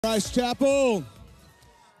Christ Chapel.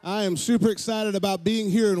 I am super excited about being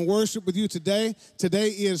here and worship with you today. Today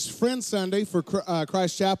is Friend Sunday for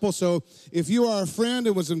Christ Chapel. So if you are a friend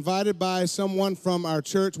and was invited by someone from our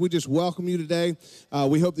church, we just welcome you today.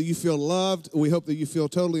 We hope that you feel loved. We hope that you feel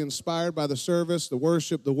totally inspired by the service, the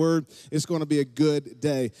worship, the word. It's going to be a good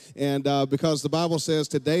day. And because the Bible says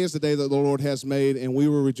today is the day that the Lord has made, and we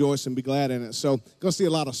will rejoice and be glad in it. So going to see a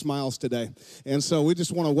lot of smiles today. And so we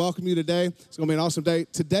just want to welcome you today. It's going to be an awesome day.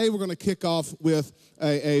 Today we're going to kick off with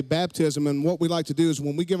a baptism, and what we like to do is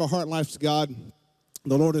when we give our heart and life to God,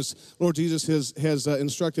 the Lord Jesus has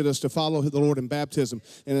instructed us to follow the Lord in baptism,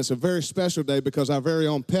 and it's a very special day because our very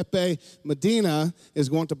own Pepe Medina is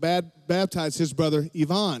going to baptize his brother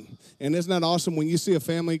Ivan. And isn't that awesome when you see a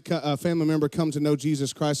family member come to know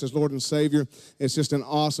Jesus Christ as Lord and Savior? It's just an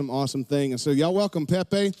awesome thing. And so y'all welcome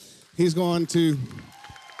Pepe. He's going to,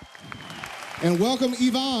 and welcome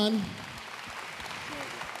Ivan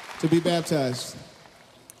to be baptized.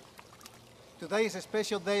 Today is a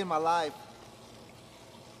special day in my life,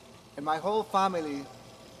 and my whole family,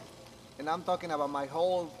 and I'm talking about my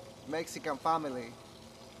whole Mexican family.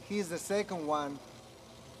 He's the second one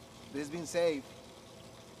that's been saved.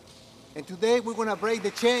 And today we're gonna break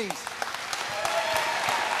the chains.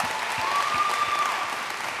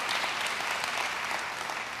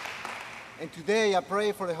 And today I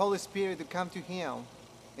pray for the Holy Spirit to come to him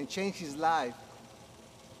and change his life.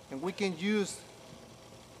 And we can use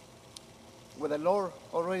what the Lord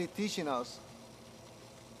already teaching us,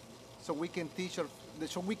 so we can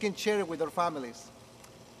share it with our families.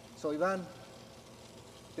 So Iván,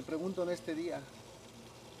 te pregunto en este día,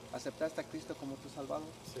 ¿aceptaste a Cristo como tu Salvador?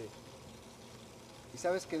 Sí. Y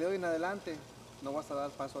sabes que de hoy en adelante no vas a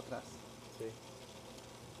dar paso atrás. Sí.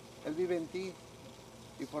 Él vive en ti,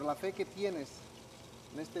 y por la fe que tienes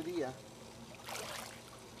en este día,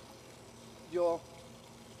 yo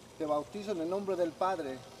te bautizo en el nombre del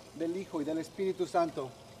Padre, del Hijo y del Espíritu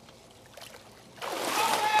Santo.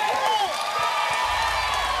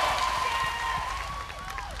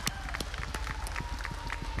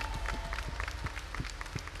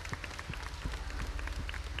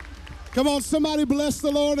 Come on, somebody bless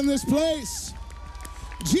the Lord in this place.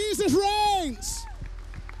 Jesus reigns.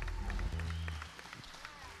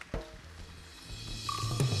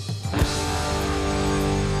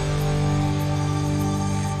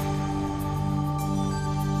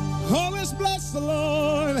 Oh, let's bless the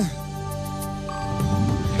Lord.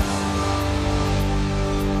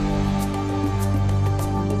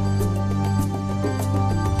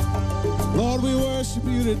 Lord, we worship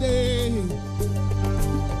you today.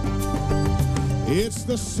 It's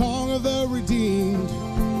the song of the redeemed,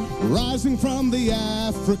 rising from the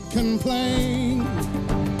African plain.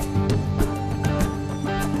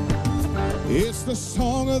 It's the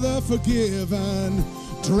song of the forgiven,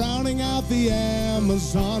 drowning out the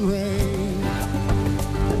Amazon rain.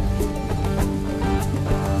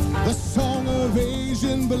 The song of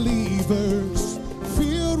Asian believers,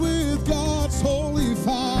 filled with God's holy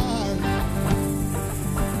fire.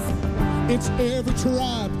 It's every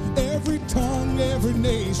tribe, every tongue, every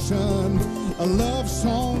nation, a love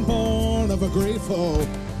song born of a grateful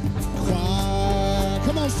choir.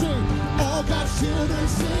 Come on, sing. All God's children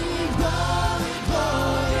sing, glory,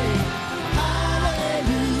 glory,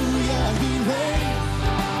 hallelujah. He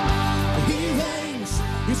reigns.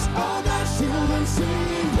 It's all God's children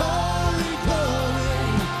sing, glory,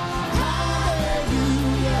 glory,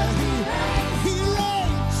 hallelujah. He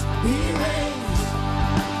reigns.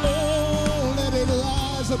 Oh, let it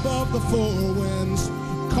rise above the four winds,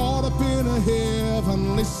 caught up in a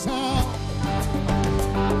heavenly sound.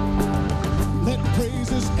 Let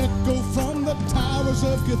praises echo from the towers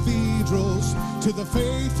of cathedrals to the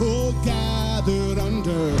faithful gathered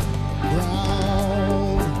underground.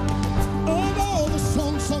 Oh, the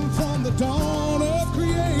songs sung from the dawn of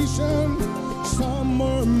creation, some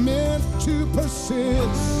were meant to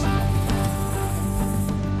persist.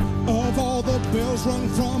 Of all the bells rung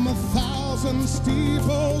from 1,000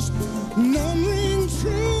 steeples, none ring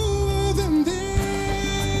truer than this.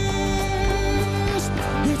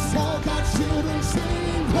 It's all God's children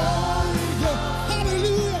singing glory,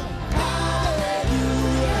 hallelujah, hallelujah.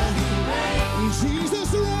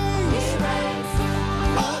 Jesus reigns.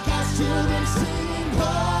 All God's children singing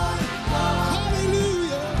glory,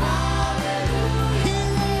 hallelujah, hallelujah.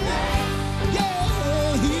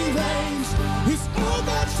 He reigns. It's all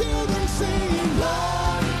God's children singing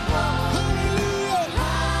glory, hallelujah,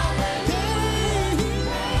 hallelujah.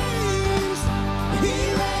 He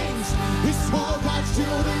reigns. It's all God's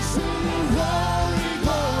children singing glory,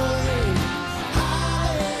 glory,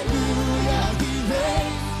 hallelujah.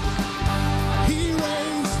 He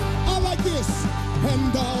reigns.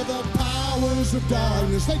 of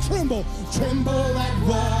darkness, they tremble, tremble at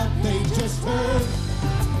what they just heard.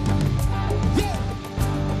 Yeah.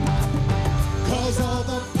 'Cause all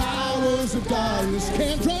the powers of darkness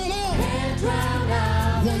can't drown out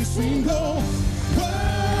one single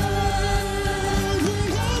word. We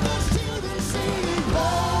hear those children singing,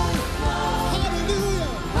 glory,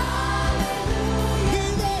 hallelujah, He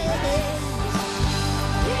reigns.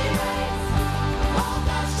 All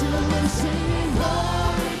God's children singing,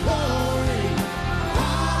 glory, glory,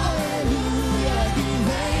 hallelujah, He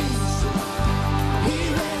reigns.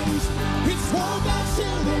 It's all God's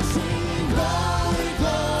children singing, glory,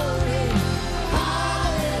 glory,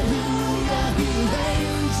 hallelujah, He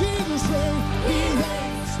reigns. Jesus reigns, He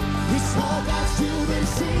reigns. It's all God's children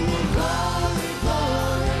singing, glory,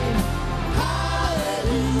 glory,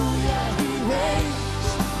 hallelujah, He reigns.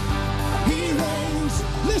 He reigns.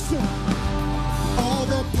 Listen, all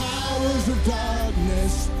the powers of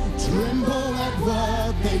darkness tremble at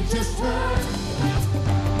what they just heard.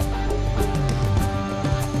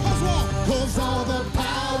 'Cause all the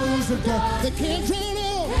powers of darkness, they can't drown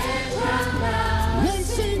out one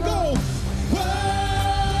single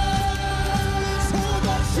word. It's all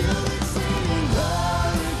God's children singing,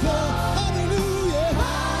 glory, glory, hallelujah,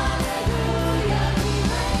 He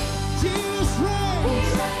reigns. Jesus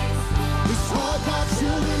reigns. It's all God's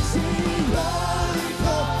children singing, glory,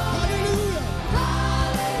 glory,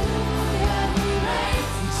 hallelujah, He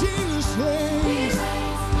reigns. Jesus reigns.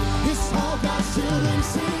 It's all God's children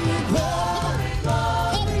singing, glory,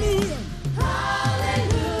 hallelujah,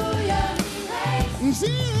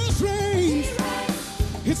 Jesus reigns.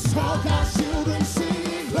 It's all God's children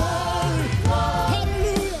singing, glory,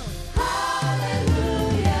 hallelujah.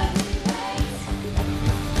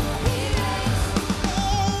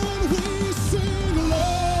 Oh, and we sing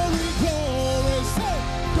glory, glory, say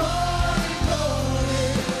glory, glory,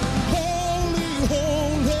 holy,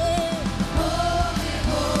 holy, holy,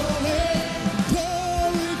 holy,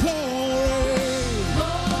 glory, glory.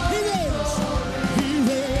 He reigns, He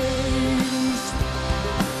reigns.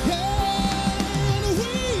 Yeah, and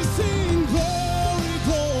we sing glory,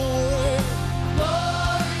 glory,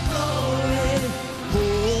 glory, glory,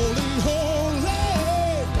 holy, holy,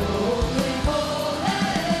 holy, holy, glory,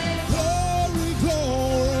 glory,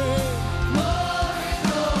 glory,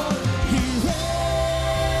 glory. He reigns.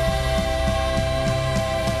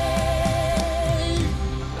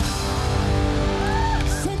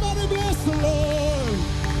 Somebody bless the Lord.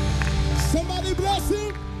 Somebody bless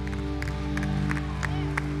Him.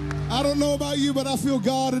 I don't know about you, but I feel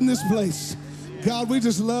God in this place. God, we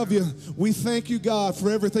just love you. We thank you, God, for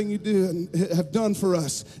everything you do and have done for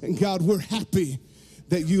us. And God, we're happy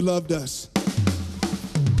that you loved us.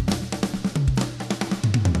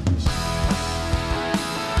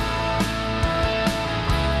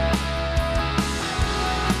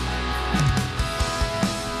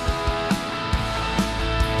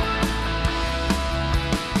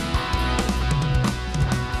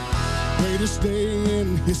 Greatest day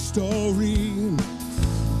in history.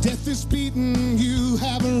 Death is beaten, you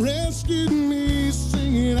haven't rescued me.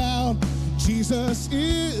 Sing it out, Jesus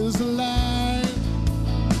is alive.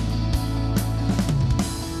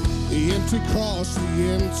 The empty cross,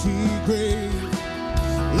 the empty grave,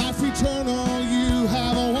 life eternal, you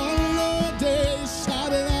have a one more day.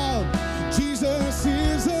 Shout it out, Jesus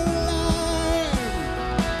is alive.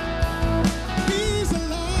 He's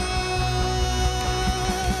alive.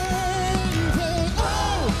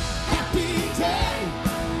 Oh, happy day,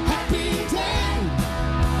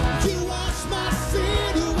 you wash my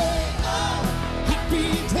sin away. Oh, happy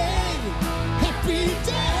day,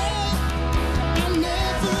 I'll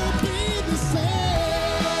never be the same.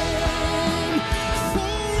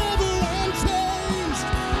 Forever I'm changed,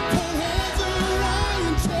 forever I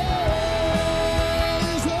am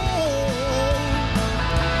changed. Oh.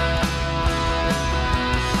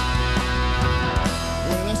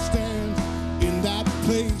 When I stand in that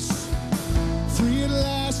place, free at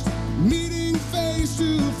last, meeting face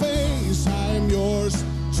to face, I am yours,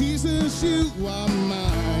 Jesus, you are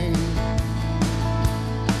mine.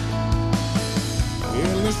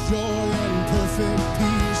 Endless joy and perfect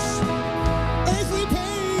peace, earthly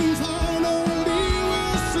pains finally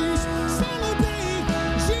will cease. Celebrate,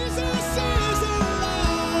 Jesus is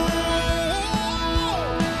alive.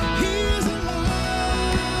 He is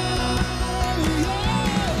alive.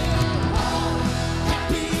 Yeah. Oh,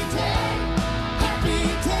 happy day,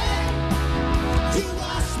 you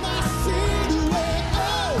wash my sin away.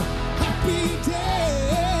 Oh, happy day,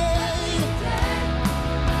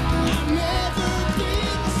 I'll never be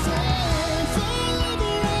the same.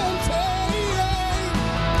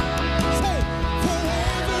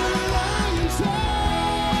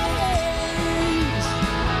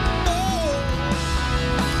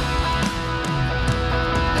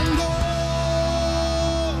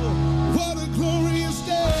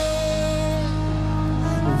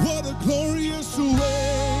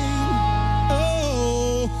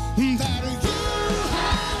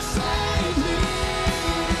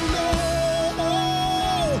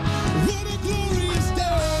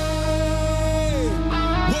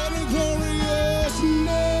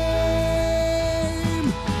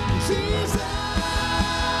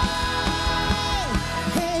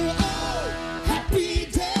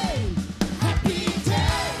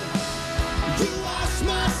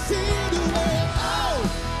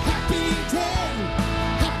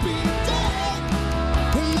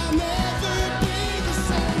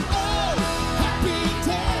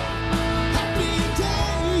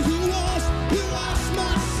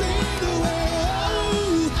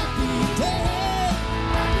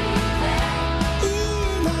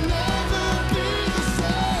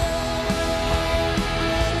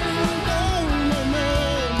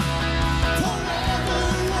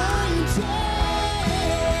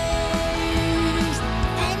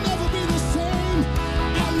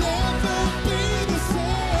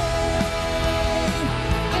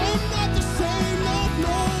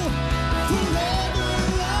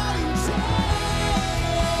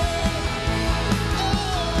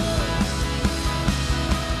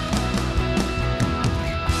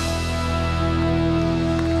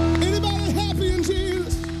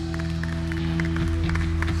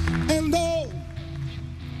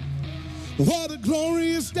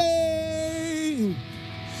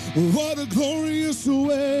 What a glorious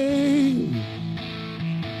way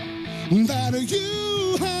that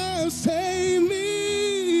you have saved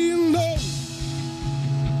me. No,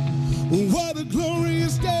 what a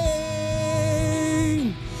glorious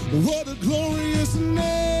day. What a glorious name,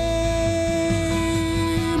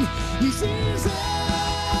 Jesus.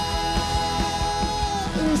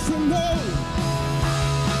 No,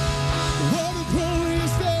 what a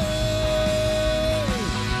glorious day.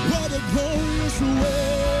 What a glorious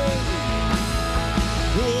way.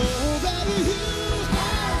 Oh, that you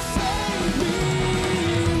have saved me.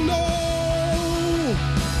 No,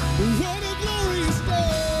 what a glorious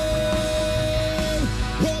day.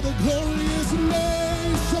 What a glorious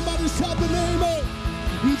name. Somebody shout the name of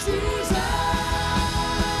Jesus.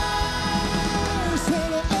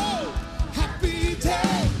 And oh, happy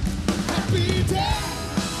day. Happy day.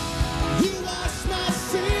 You wash my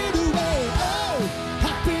sin away. Oh,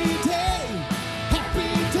 happy day.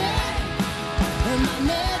 Happy day. And I'll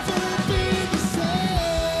never be the same.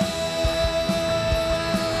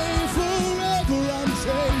 Forever I'm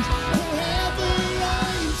changed. Forever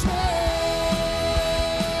I'm changed.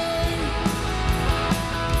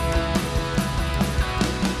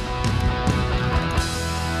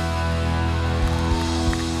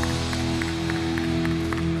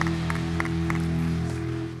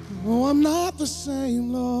 Oh, I'm not the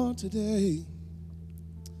same, Lord, today.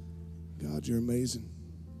 God, you're amazing.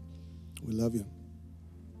 We love you.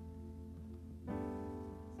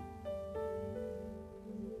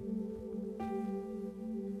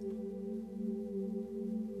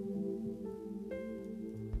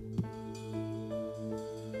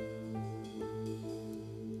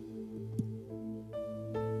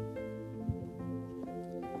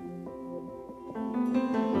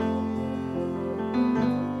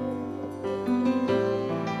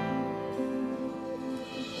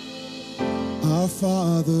 Our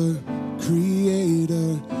Father,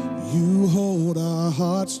 Creator, you hold our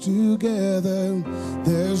hearts together.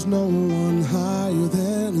 There's no one higher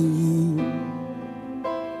than you.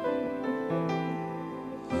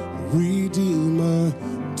 Redeemer,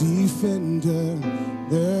 Defender,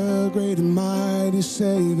 the great and mighty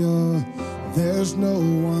Savior. There's no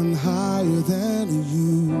one higher than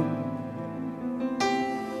you.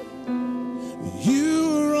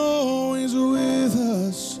 You are always with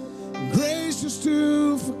us, gracious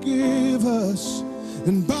to forgive us,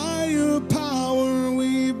 and by your power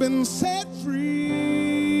we've been set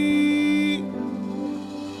free.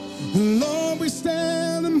 Lord, we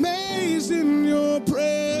stand amazed in your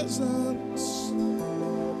presence,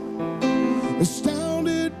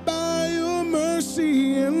 astounded by your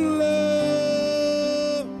mercy and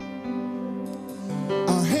love.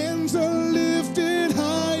 Our hands are lifted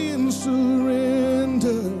high in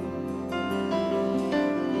surrender.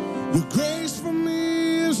 Your grace for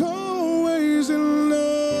me is always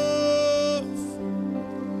enough.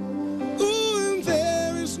 Ooh, and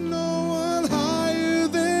there is no one higher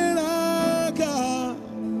than our God.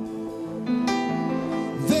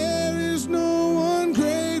 There is no one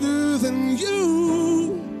greater than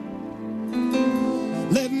you.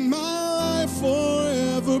 Let my life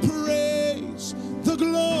forever praise the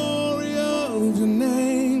glory of your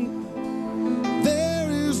name. There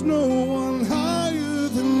is no one higher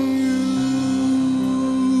than you.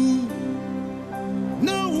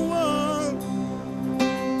 No one.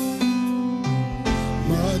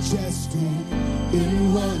 Majestic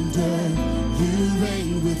in wonder, you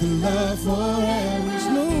reign with love forever. There's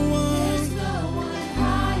no one. There's no one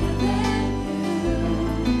higher than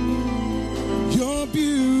you. Your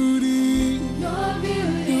beauty, Your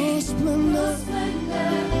beauty, your splendor. your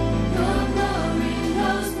splendor, your glory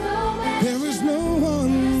knows no end. There is no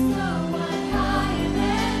one. There's no one higher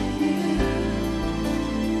than you.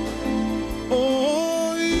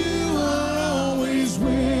 Oh, you are always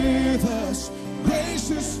with us,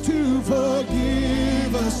 gracious to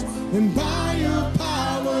forgive us, and by your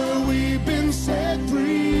power we've been set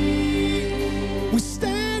free. We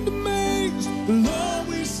stand amazed, Lord,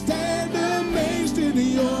 we stand amazed in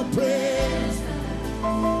your presence,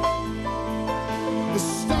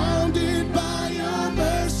 astounded by your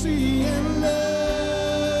mercy and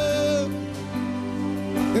love,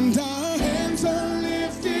 and our hands are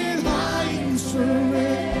lifted high in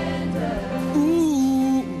surrender.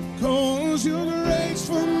 Ooh, 'cause your grace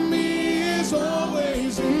for me is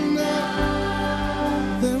always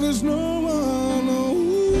enough. There is no one,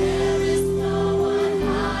 oh, There is no one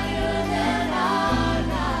higher than our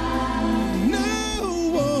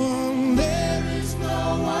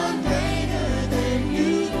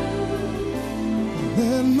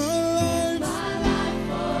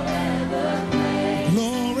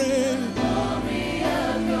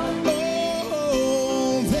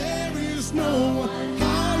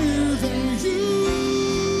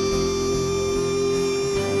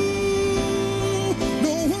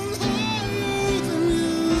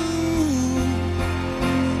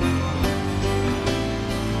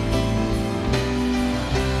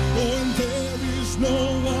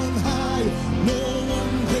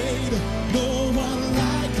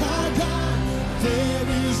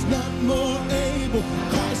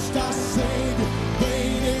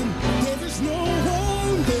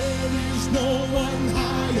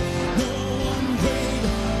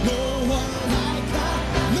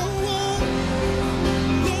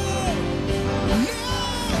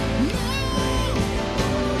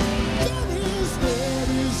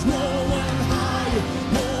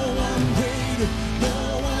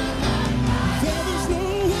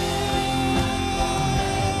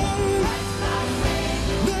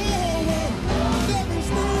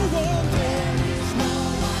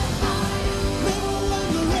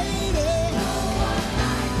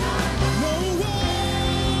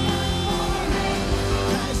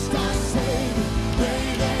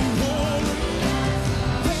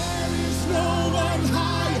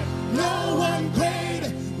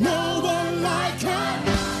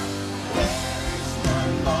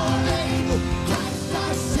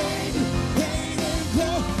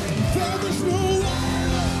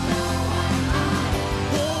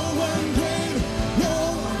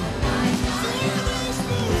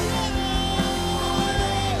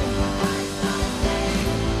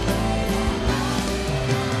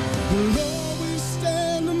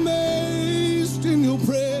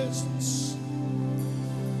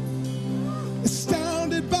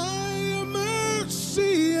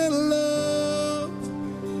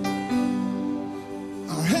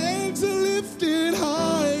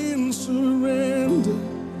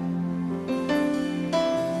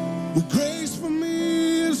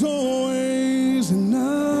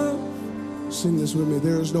Sing this with me.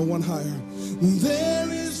 There is no one higher.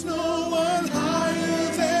 There is no one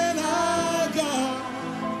higher than our God.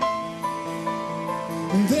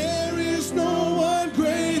 There is no one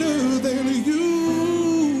greater than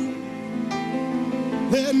you.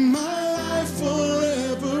 Let my life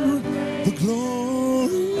forever the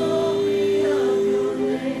glory of your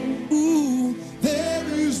name. Ooh, there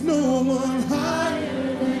is no one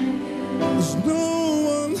higher than you. There's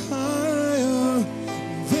no one higher.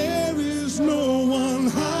 There is no one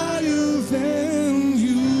higher than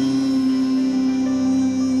you.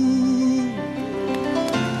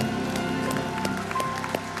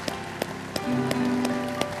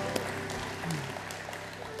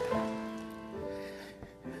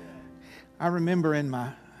 I remember in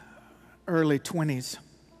my early 20s,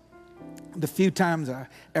 the few times I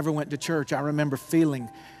ever went to church, I remember feeling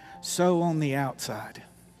so on the outside.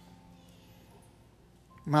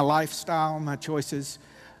 My lifestyle, my choices,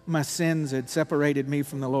 my sins had separated me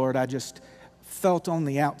from the Lord. I just felt on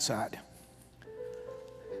the outside.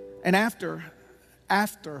 And after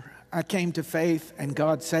I came to faith and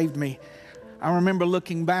God saved me, I remember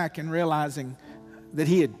looking back and realizing that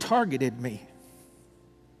He had targeted me.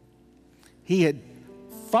 He had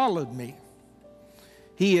followed me.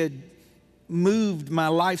 He had moved my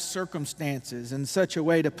life circumstances in such a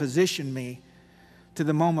way to position me to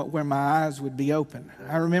the moment where my eyes would be open.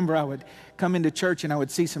 I remember I would come into church and I would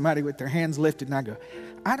see somebody with their hands lifted and I go,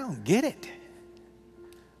 I don't get it,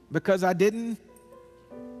 because I didn't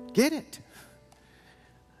get it.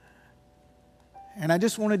 And I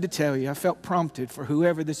just wanted to tell you, I felt prompted for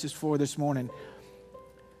whoever this is for this morning,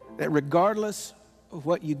 that regardless of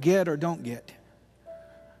what you get or don't get,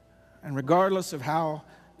 and regardless of how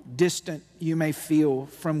distant you may feel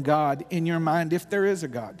from God in your mind, if there is a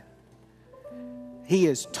God, He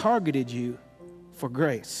has targeted you for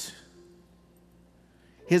grace.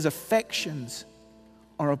 His affections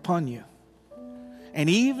are upon you. And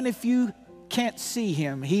even if you can't see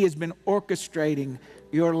Him, He has been orchestrating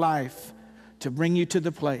your life to bring you to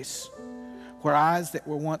the place where eyes that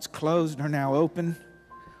were once closed are now open,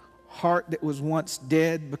 heart that was once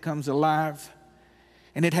dead becomes alive.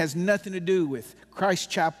 And it has nothing to do with Christ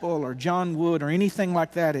Chapel or John Wood or anything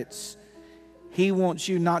like that. It's He wants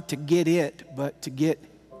you not to get it, but to get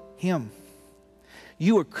Him.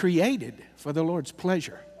 You were created for the Lord's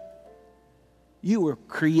pleasure. You were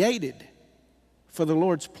created for the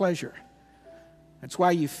Lord's pleasure. That's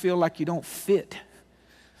why you feel like you don't fit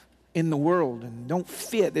in the world and don't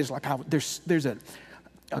fit. There's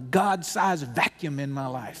a God-sized vacuum in my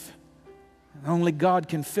life. And only God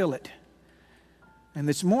can fill it. And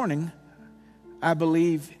this morning, I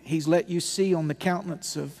believe He's let you see on the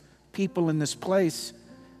countenance of people in this place,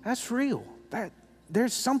 that's real.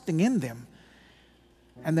 There's something in them.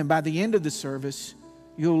 And then by the end of the service,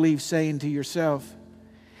 you'll leave saying to yourself,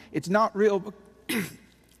 it's not real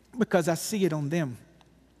because I see it on them.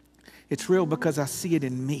 It's real because I see it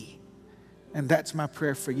in me. And that's my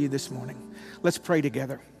prayer for you this morning. Let's pray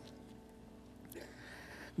together.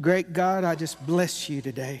 Great God, I just bless you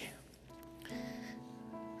today.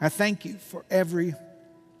 I thank you for every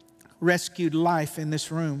rescued life in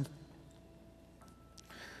this room.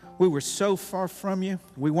 We were so far from you.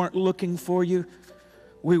 We weren't looking for you.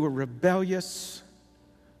 We were rebellious,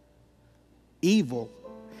 evil.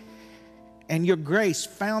 And your grace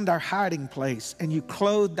found our hiding place, and you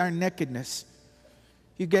clothed our nakedness.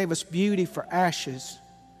 You gave us beauty for ashes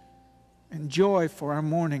and joy for our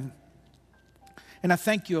mourning. And I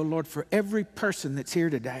thank you, O Lord, for every person that's here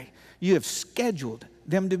today. You have scheduled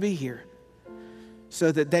them to be here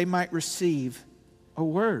so that they might receive a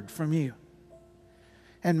word from you.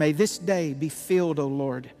 And may this day be filled, O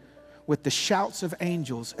Lord, with the shouts of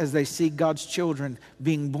angels as they see God's children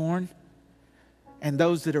being born and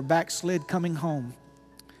those that are backslid coming home.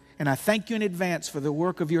 And I thank you in advance for the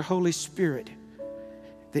work of your Holy Spirit,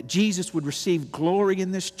 that Jesus would receive glory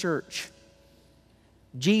in this church.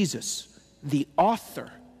 Jesus, the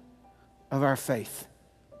author of our faith.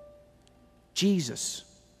 Jesus,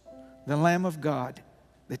 the Lamb of God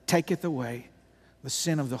that taketh away the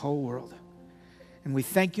sin of the whole world. And we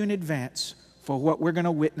thank you in advance for what we're going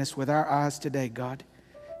to witness with our eyes today, God.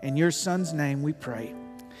 In your Son's name we pray.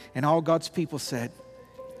 And all God's people said,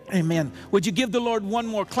 amen. Would you give the Lord one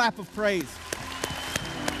more clap of praise?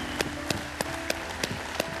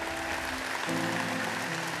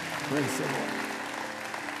 Praise the Lord.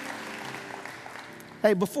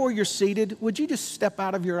 Hey, before you're seated, would you just step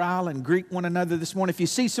out of your aisle and greet one another this morning? If you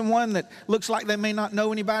see someone that looks like they may not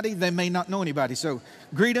know anybody, they may not know anybody. So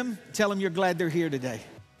greet them, tell them you're glad they're here today.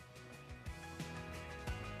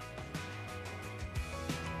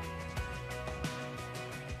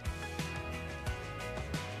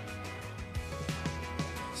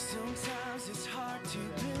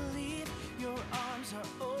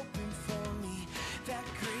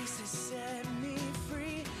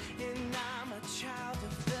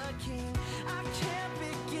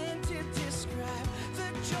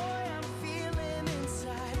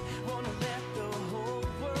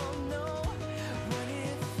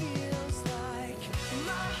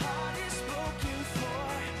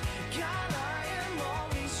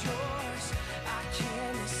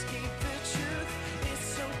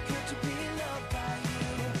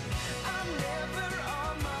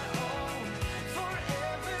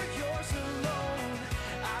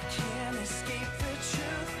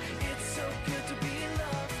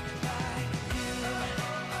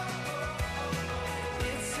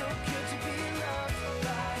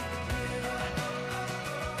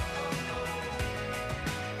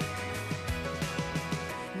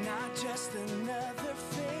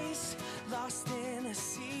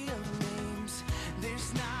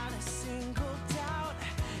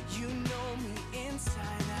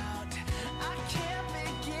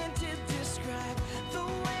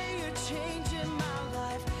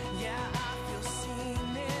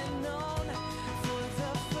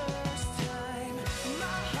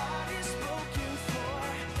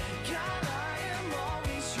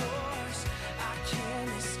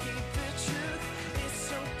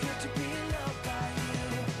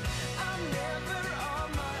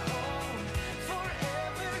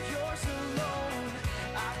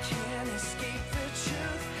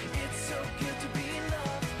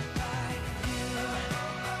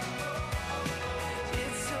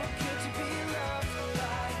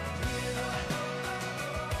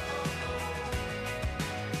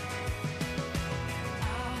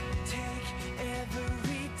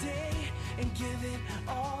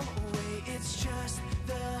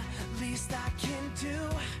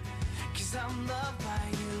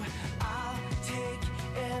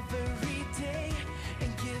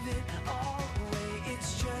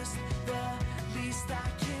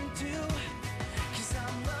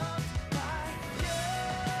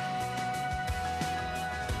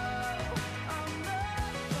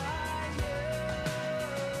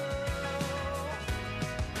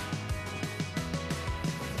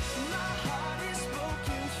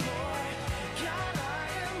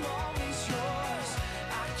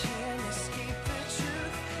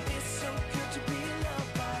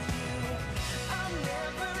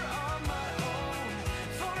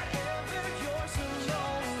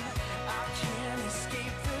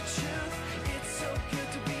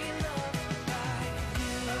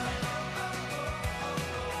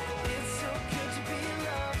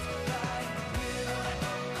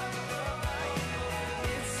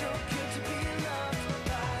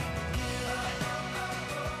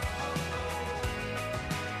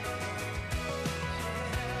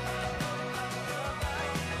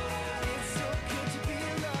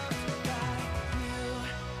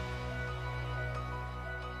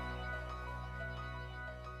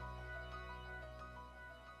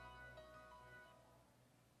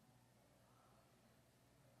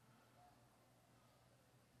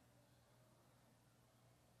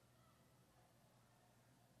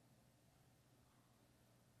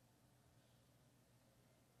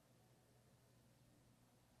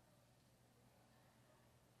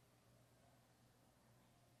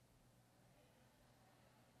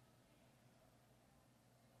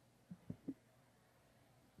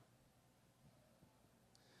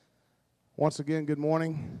 Once again, good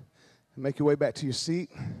morning. Make your way back to your seat.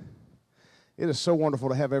 It is so wonderful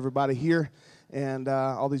to have everybody here and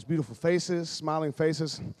all these beautiful faces, smiling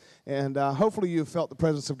faces. And hopefully you've felt the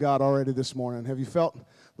presence of God already this morning. Have you felt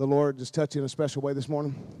the Lord just touch you in a special way this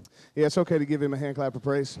morning? Yeah, it's okay to give him a hand clap of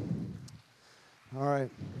praise. All right.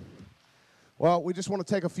 Well, we just want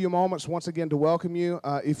to take a few moments once again to welcome you.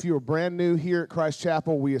 If you are brand new here at Christ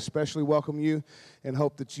Chapel, we especially welcome you and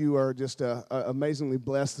hope that you are just amazingly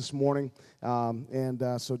blessed this morning.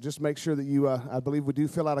 So just make sure that you, I believe we do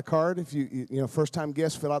fill out a card. If you first-time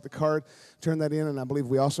guests, fill out the card, turn that in, and I believe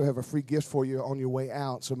we also have a free gift for you on your way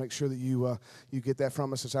out. So make sure that you get that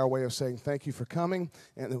from us. It's our way of saying thank you for coming,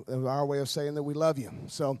 and our way of saying that we love you.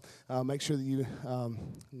 So make sure that you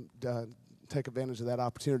take advantage of that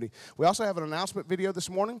opportunity. We also have an announcement video this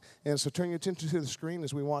morning, and so turn your attention to the screen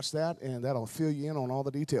as we watch that, and that'll fill you in on all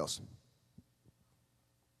the details.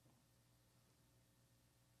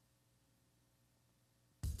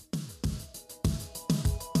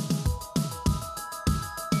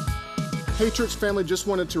 Hey, church family, just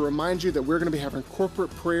wanted to remind you that we're going to be having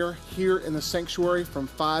corporate prayer here in the sanctuary from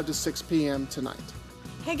 5 to 6 p.m. tonight.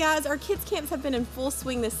 Hey guys, our kids camps have been in full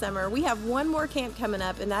swing this summer. We have one more camp coming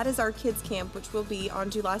up, and that is our kids camp, which will be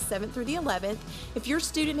on July 7th through the 11th. If your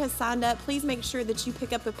student has signed up, please make sure that you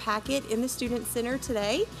pick up a packet in the Student Center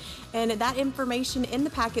today, and that information in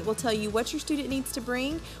the packet will tell you what your student needs to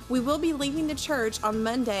bring. We will be leaving the church on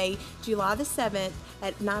Monday, July the 7th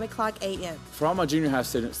at 9:00 a.m. For all my junior high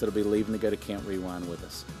students that will be leaving to go to Camp Rewind with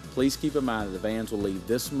us, please keep in mind that the vans will leave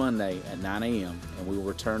this Monday at 9 a.m. and we will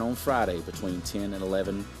return on Friday between 10 and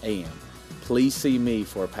 11 a.m. Please see me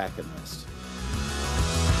for a packet list.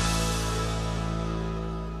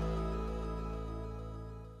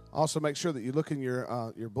 Also, make sure that you look in your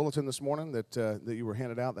bulletin this morning that you were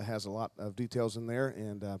handed out that has a lot of details in there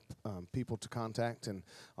and people to contact and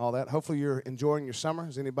all that. Hopefully you're enjoying your summer.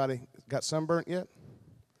 Has anybody got sunburnt yet?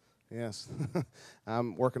 Yes,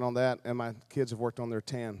 I'm working on that, and my kids have worked on their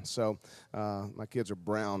tan, so my kids are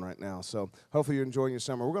brown right now. So hopefully you're enjoying your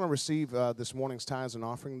summer. We're going to receive this morning's tithes and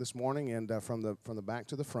offering this morning, and from the back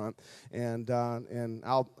to the front, and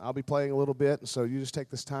I'll be playing a little bit. So you just take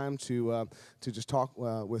this time to just talk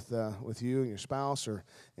with you and your spouse,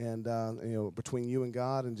 between you and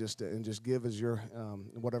God, and just give as your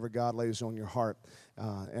whatever God lays on your heart.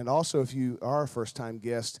 And also, if you are a first-time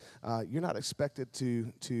guest, you're not expected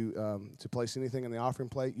to place anything in the offering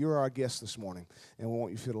plate. You're our guest this morning, and we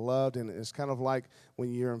want you to feel loved. And it's kind of like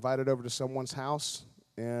when you're invited over to someone's house,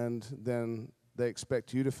 and then they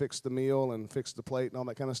expect you to fix the meal and fix the plate and all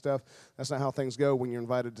that kind of stuff. That's not how things go when you're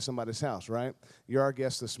invited to somebody's house, right? You're our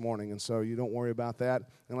guest this morning, and so you don't worry about that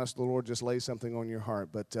unless the Lord just lays something on your heart.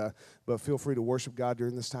 But feel free to worship God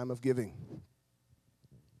during this time of giving.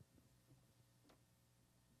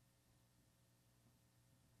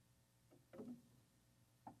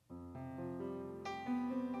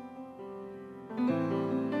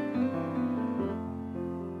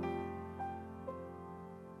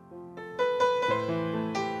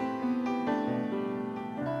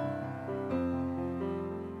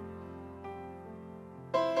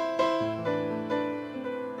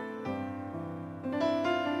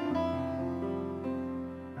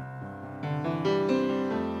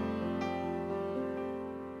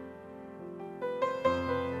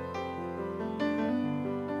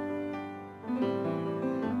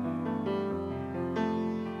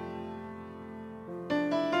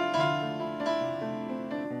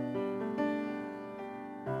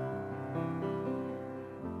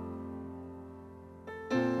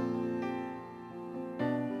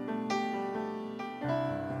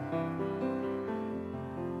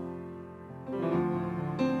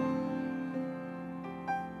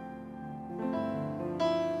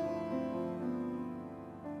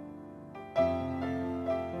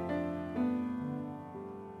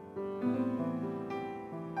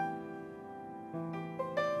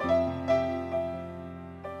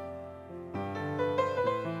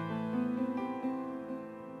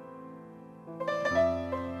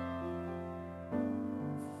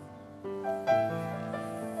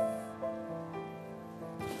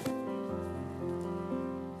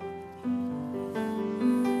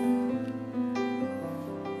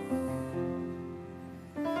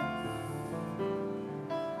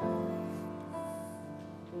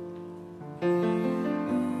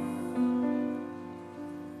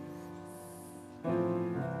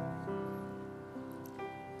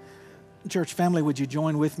 Church family, would you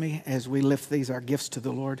join with me as we lift these, our gifts, to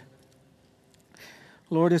the Lord?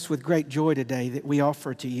 Lord, it's with great joy today that we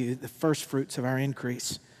offer to you the first fruits of our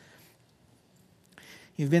increase.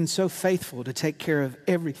 You've been so faithful to take care of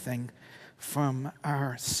everything from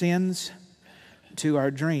our sins to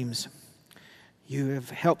our dreams. You have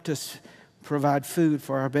helped us provide food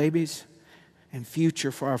for our babies and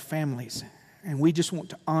future for our families. And we just want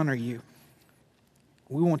to honor you.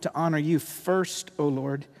 We want to honor you first, O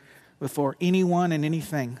Lord, before anyone and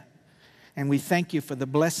anything. And we thank you for the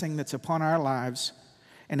blessing that's upon our lives,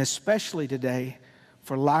 and especially today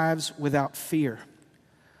for lives without fear.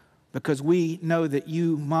 Because we know that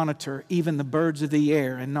you monitor even the birds of the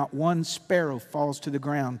air, and not one sparrow falls to the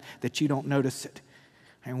ground that you don't notice it.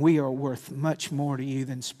 And we are worth much more to you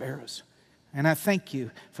than sparrows. And I thank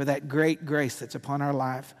you for that great grace that's upon our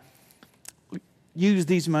life. Use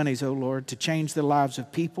these monies, O Lord, to change the lives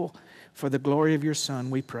of people for the glory of your Son,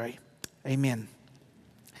 we pray. Amen.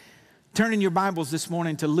 Turn in your Bibles this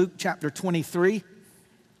morning to Luke chapter 23.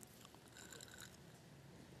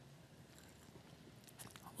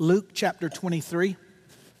 Luke chapter 23.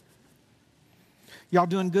 Y'all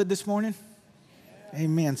doing good this morning?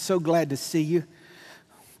 Amen. So glad to see you.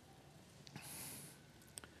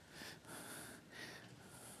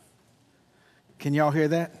 Can y'all hear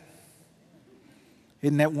that?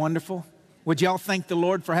 Isn't that wonderful? Would y'all thank the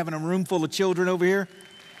Lord for having a room full of children over here?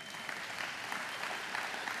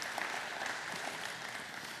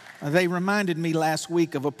 They reminded me last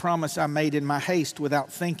week of a promise I made in my haste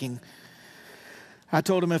without thinking. I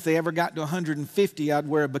told them if they ever got to 150, I'd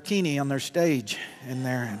wear a bikini on their stage in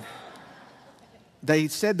there. And they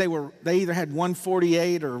said they either had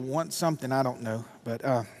 148 or one something, I don't know. But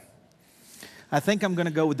I think I'm going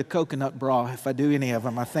to go with the coconut bra if I do any of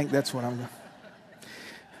them. I think that's what I'm going to.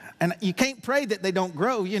 And you can't pray that they don't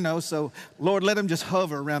grow, you know, so Lord, let them just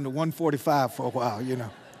hover around the 145 for a while, you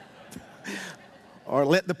know. Or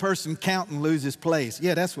let the person count and lose his place.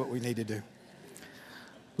 Yeah, that's what we need to do.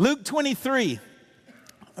 Luke 23,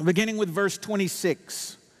 beginning with verse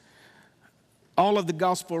 26. All of the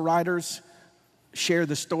gospel writers share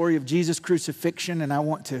the story of Jesus' crucifixion, and I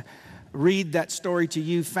want to read that story to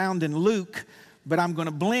you found in Luke, but I'm going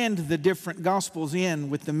to blend the different gospels in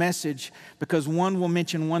with the message because one will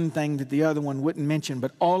mention one thing that the other one wouldn't mention,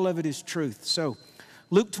 but all of it is truth. So,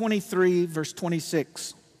 Luke 23, verse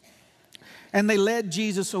 26. And they led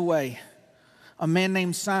Jesus away. A man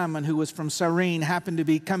named Simon, who was from Cyrene, happened to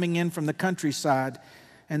be coming in from the countryside,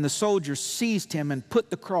 and the soldiers seized him and put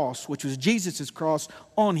the cross, which was Jesus' cross,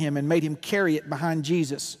 on him and made him carry it behind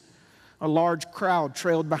Jesus. A large crowd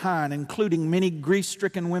trailed behind, including many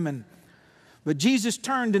grief-stricken women. But Jesus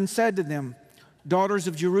turned and said to them, "Daughters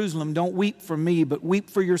of Jerusalem, don't weep for me, but weep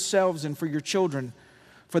for yourselves and for your children.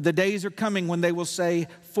 For the days are coming when they will say,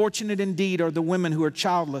 'Fortunate indeed are the women who are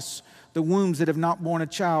childless, the wombs that have not borne a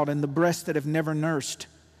child, and the breasts that have never nursed.'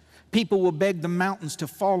 People will beg the mountains to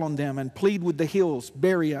fall on them and plead with the hills,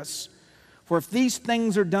 'Bury us.' For if these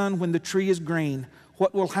things are done when the tree is green,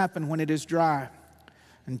 what will happen when it is dry?"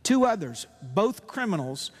 And two others, both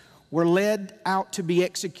criminals, were led out to be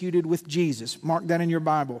executed with Jesus. Mark that in your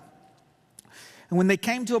Bible. And when they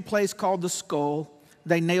came to a place called the Skull,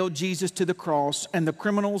 they nailed Jesus to the cross, and the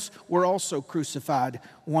criminals were also crucified,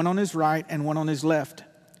 one on his right and one on his left.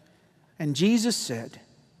 And Jesus said,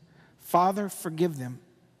 "Father, forgive them,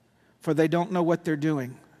 for they don't know what they're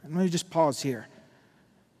doing." And let me just pause here.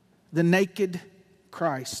 The naked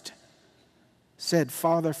Christ said,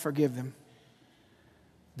 "Father, forgive them."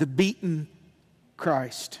 The beaten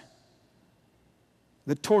Christ,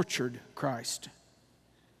 the tortured Christ,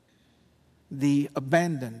 the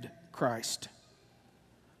abandoned Christ,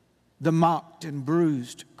 the mocked and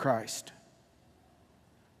bruised Christ,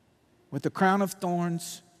 with a crown of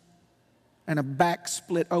thorns and a back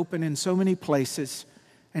split open in so many places,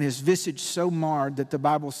 and his visage so marred that the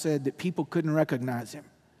Bible said that people couldn't recognize him.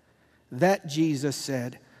 That Jesus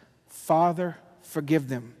said, "Father, forgive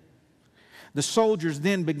them." The soldiers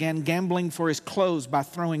then began gambling for his clothes by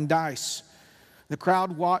throwing dice. The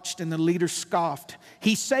crowd watched and the leaders scoffed.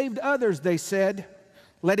 "He saved others," they said.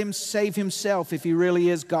 "Let him save himself if he really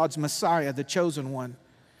is God's Messiah, the chosen one."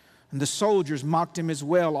 And the soldiers mocked him as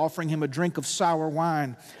well, offering him a drink of sour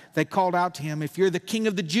wine. They called out to him, "If you're the King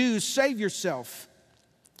of the Jews, save yourself."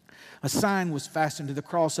 A sign was fastened to the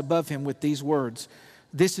cross above him with these words,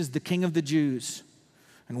 "This is the King of the Jews."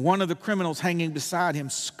 And one of the criminals hanging beside him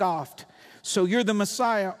scoffed, "So you're the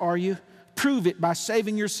Messiah, are you? Prove it by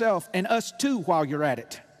saving yourself and us too while you're at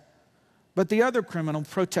it." But the other criminal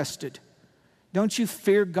protested, "Don't you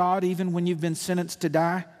fear God even when you've been sentenced to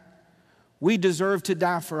die? We deserve to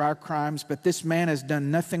die for our crimes, but this man has done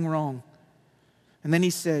nothing wrong." And then he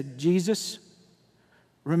said, "Jesus,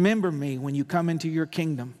 remember me when you come into your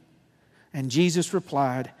kingdom." And Jesus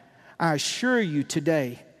replied, "I assure you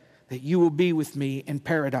today that you will be with me in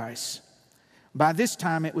paradise." By this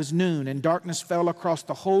time it was noon, and darkness fell across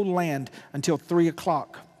the whole land until 3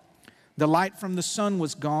 o'clock. The light from the sun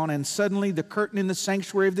was gone, and suddenly the curtain in the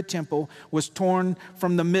sanctuary of the temple was torn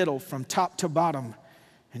from the middle, from top to bottom.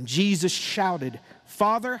 And Jesus shouted,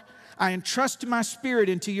 "Father, I entrust my spirit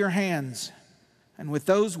into your hands." And with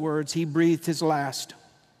those words, he breathed his last.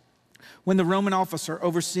 When the Roman officer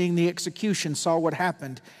overseeing the execution saw what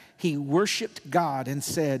happened, he worshiped God and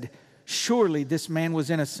said, "Surely this man was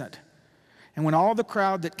innocent." And when all the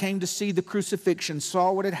crowd that came to see the crucifixion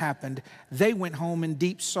saw what had happened, they went home in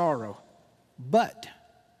deep sorrow. But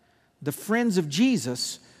the friends of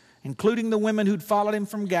Jesus, including the women who'd followed him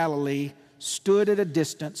from Galilee, stood at a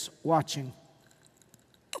distance watching.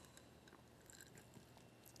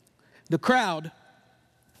 The crowd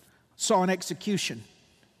saw an execution.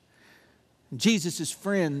 Jesus'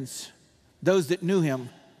 friends, those that knew him,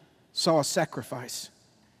 saw a sacrifice.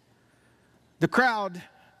 The crowd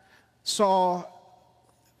saw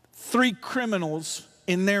 3 criminals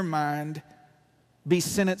in their mind be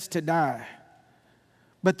sentenced to die.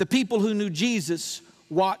 But the people who knew Jesus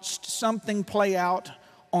watched something play out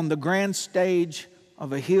on the grand stage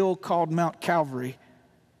of a hill called Mount Calvary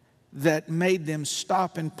that made them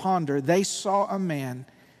stop and ponder. They saw a man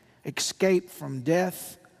escape from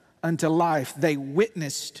death unto life. They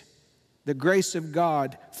witnessed the grace of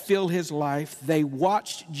God fill his life. They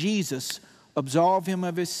watched Jesus absolve him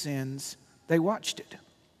of his sins. They watched it.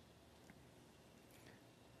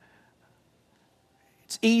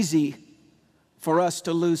 It's easy for us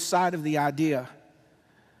to lose sight of the idea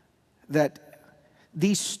that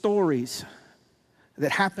these stories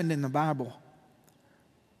that happened in the Bible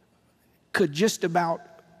could just about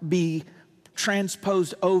be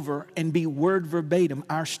transposed over and be word verbatim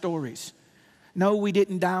our stories. No, we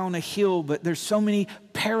didn't die on a hill, but there's so many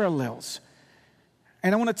parallels.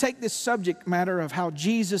 And I want to take this subject matter of how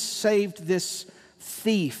Jesus saved this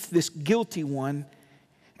thief, this guilty one,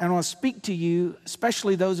 and I want to speak to you,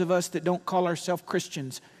 especially those of us that don't call ourselves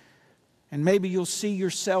Christians. And maybe you'll see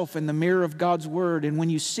yourself in the mirror of God's Word, and when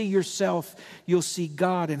you see yourself, you'll see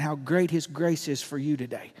God and how great His grace is for you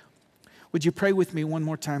today. Would you pray with me one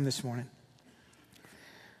more time this morning?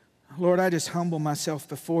 Lord, I just humble myself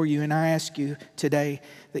before you, and I ask you today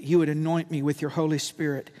that you would anoint me with your Holy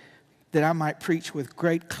Spirit, that I might preach with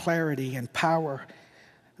great clarity and power,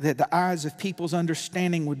 that the eyes of people's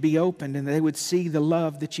understanding would be opened and they would see the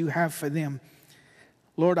love that you have for them.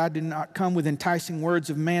 Lord, I did not come with enticing words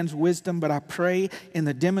of man's wisdom, but I pray in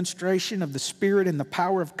the demonstration of the Spirit and the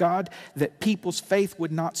power of God that people's faith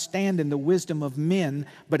would not stand in the wisdom of men,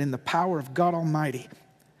 but in the power of God Almighty.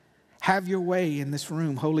 Have your way in this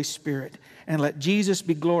room, Holy Spirit, and let Jesus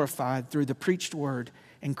be glorified through the preached word.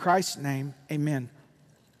 In Christ's name, amen.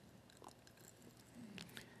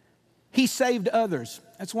 He saved others.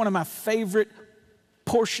 That's one of my favorite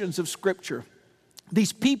portions of Scripture.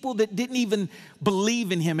 These people that didn't even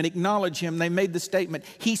believe in him and acknowledge him, they made the statement,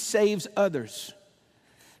 he saves others.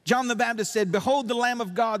 John the Baptist said, "Behold the Lamb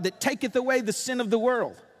of God that taketh away the sin of the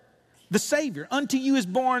world." The Savior. Unto you is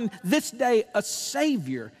born this day a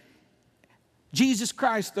Savior, Jesus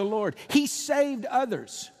Christ the Lord. He saved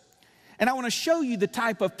others. And I want to show you the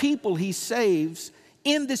type of people he saves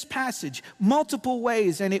in this passage, multiple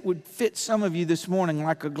ways, and it would fit some of you this morning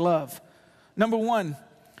like a glove. Number one,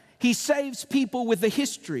 he saves people with a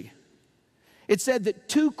history. It said that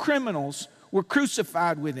 2 criminals were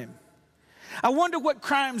crucified with him. I wonder what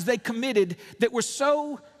crimes they committed that were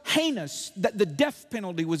so heinous that the death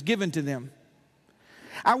penalty was given to them.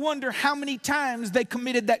 I wonder how many times they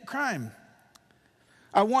committed that crime.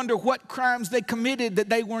 I wonder what crimes they committed that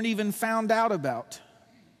they weren't even found out about.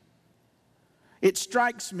 It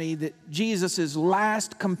strikes me that Jesus'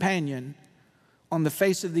 last companion on the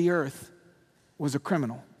face of the earth was a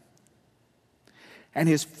criminal. And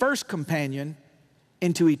his first companion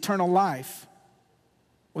into eternal life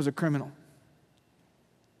was a criminal.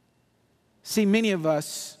 See, many of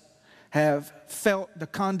us have felt the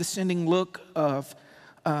condescending look of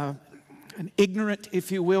an ignorant,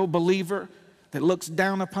 if you will, believer that looks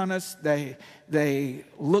down upon us. They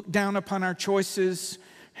look down upon our choices,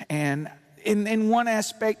 and in one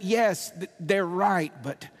aspect, yes, they're right,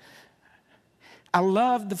 but I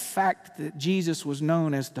love the fact that Jesus was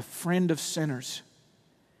known as the friend of sinners.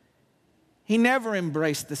 He never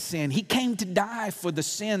embraced the sin. He came to die for the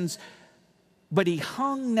sins, but he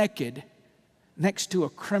hung naked next to a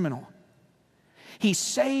criminal. He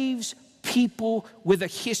saves people with a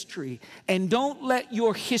history, and don't let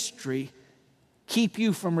your history keep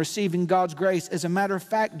you from receiving God's grace. As a matter of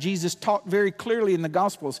fact, Jesus taught very clearly in the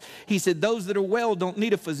Gospels. He said, those that are well don't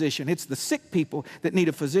need a physician. It's the sick people that need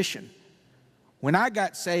a physician. When I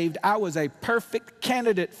got saved, I was a perfect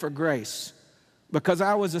candidate for grace because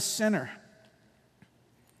I was a sinner.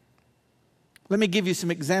 Let me give you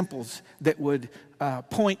some examples that would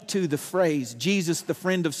point to the phrase, Jesus, the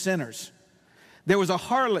friend of sinners. There was a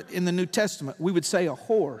harlot in the New Testament, we would say a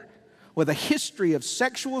whore, with a history of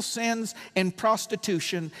sexual sins and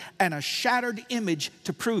prostitution and a shattered image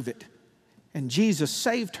to prove it. And Jesus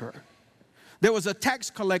saved her. There was a tax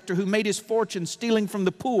collector who made his fortune stealing from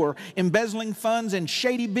the poor, embezzling funds and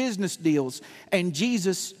shady business deals, and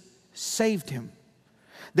Jesus saved him.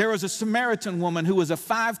 There was a Samaritan woman who was a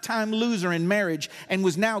 5-time loser in marriage and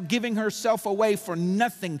was now giving herself away for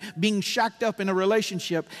nothing, being shacked up in a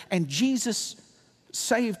relationship, and Jesus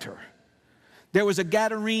saved her. There was a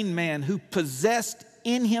Gadarene man who possessed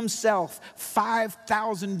in himself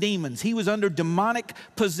 5,000 demons. He was under demonic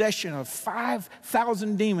possession of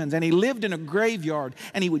 5,000 demons, and he lived in a graveyard,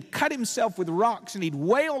 and he would cut himself with rocks, and he'd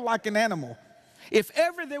wail like an animal. If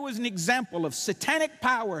ever there was an example of satanic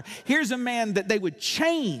power, here's a man that they would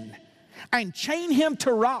chain him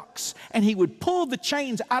to rocks, and he would pull the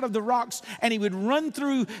chains out of the rocks, and he would run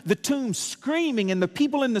through the tomb screaming, and the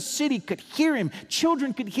people in the city could hear him.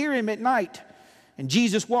 Children could hear him at night. And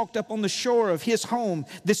Jesus walked up on the shore of his home,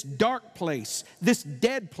 this dark place, this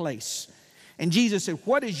dead place. And Jesus said,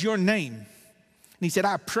 "What is your name?" And he said,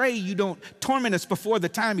 "I pray you don't torment us before the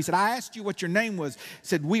time." He said, "I asked you what your name was." He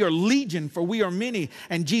said, "We are legion, for we are many."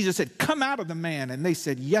 And Jesus said, "Come out of the man." And they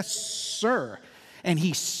said, "Yes, sir." And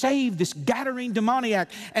he saved this Gadarene demoniac.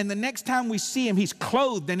 And the next time we see him, he's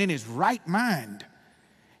clothed and in his right mind.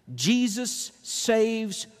 Jesus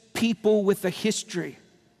saves people with a history.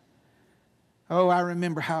 Oh, I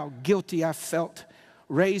remember how guilty I felt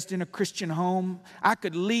raised in a Christian home. I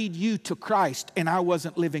could lead you to Christ, and I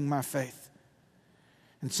wasn't living my faith.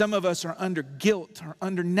 And some of us are under guilt, or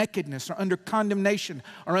under nakedness, or under condemnation,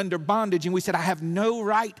 or under bondage. And we said, "I have no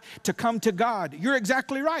right to come to God." You're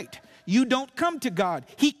exactly right. You don't come to God.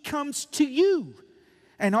 He comes to you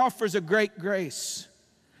and offers a great grace.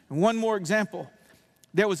 And one more example.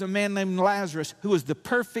 There was a man named Lazarus who was the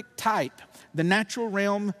perfect type, the natural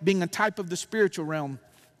realm being a type of the spiritual realm.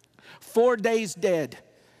 4 days dead,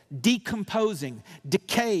 decomposing,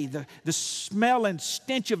 decay, the smell and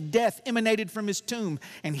stench of death emanated from his tomb.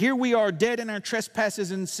 And here we are, dead in our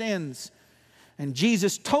trespasses and sins. And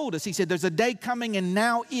Jesus told us, he said, "There's a day coming and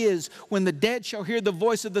now is when the dead shall hear the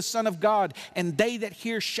voice of the Son of God, and they that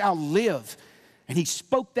hear shall live." And he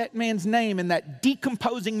spoke that man's name, and that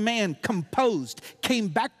decomposing man composed, came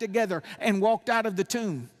back together, and walked out of the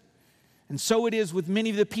tomb. And so it is with many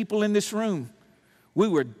of the people in this room. We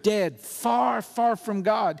were dead, far, far from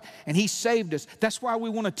God, and he saved us. That's why we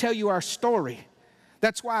want to tell you our story.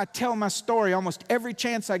 That's why I tell my story almost every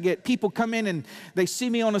chance I get. People come in and they see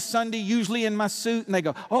me on a Sunday, usually in my suit, and they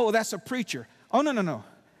go, "Oh, that's a preacher." Oh, no.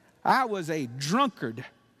 I was a drunkard,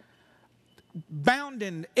 bound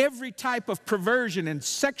in every type of perversion and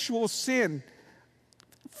sexual sin,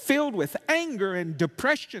 filled with anger and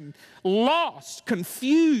depression, lost,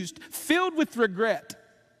 confused, filled with regret,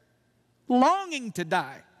 longing to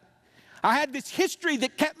die. I had this history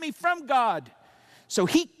that kept me from God. So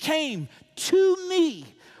he came to me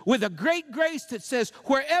with a great grace that says,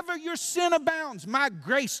 wherever your sin abounds, my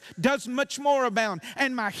grace does much more abound.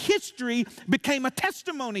 And my history became a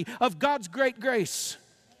testimony of God's great grace.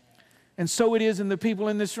 And so it is in the people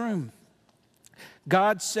in this room.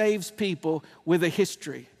 God saves people with a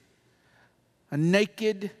history. A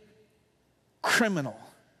naked criminal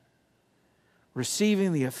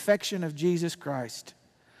receiving the affection of Jesus Christ.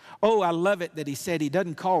 Oh, I love it that he said he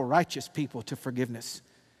doesn't call righteous people to forgiveness.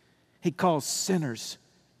 He calls sinners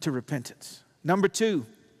to repentance. Number 2,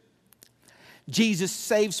 Jesus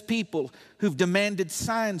saves people who've demanded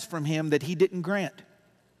signs from him that he didn't grant.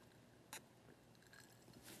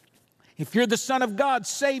 If you're the Son of God,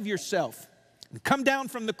 save yourself and come down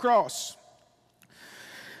from the cross.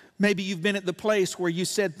 Maybe you've been at the place where you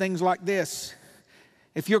said things like this: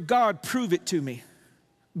 if you're God, prove it to me.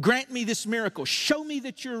 Grant me this miracle. Show me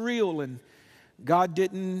that you're real. And God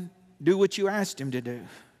didn't do what you asked him to do.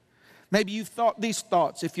 Maybe you've thought these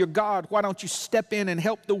thoughts: if you're God, why don't you step in and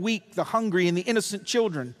help the weak, the hungry, and the innocent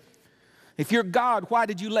children? If you're God, why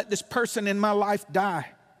did you let this person in my life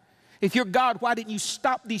die? If you're God, why didn't you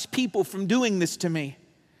stop these people from doing this to me?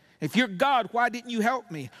 If you're God, why didn't you help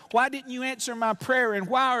me? Why didn't you answer my prayer? And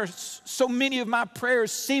why are so many of my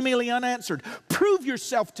prayers seemingly unanswered? Prove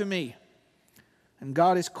yourself to me. And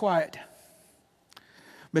God is quiet,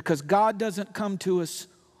 because God doesn't come to us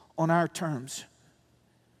on our terms.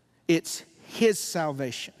 It's his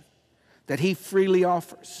salvation that he freely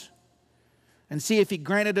offers. And see, if he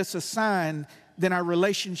granted us a sign, then our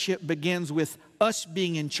relationship begins with us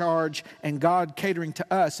being in charge and God catering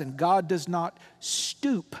to us. And God does not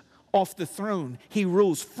stoop off the throne. He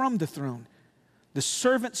rules from the throne, the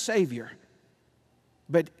servant Savior.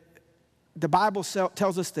 But the Bible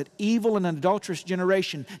tells us that evil and an adulterous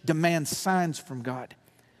generation demands signs from God.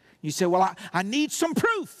 You say, well, I need some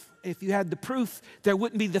proof. If you had the proof, there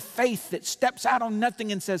wouldn't be the faith that steps out on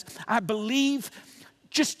nothing and says, I believe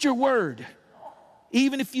just your word,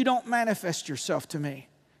 even if you don't manifest yourself to me.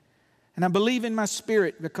 And I believe in my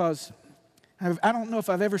spirit because I don't know if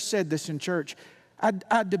I've ever said this in church.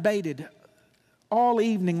 I debated all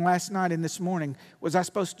evening last night and this morning, was I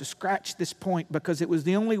supposed to scratch this point because it was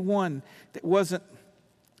the only one that wasn't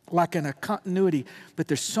like in a continuity. But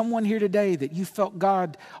there's someone here today that you felt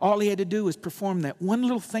God, all he had to do was perform that one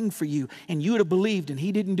little thing for you, and you would have believed, and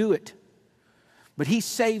he didn't do it. But he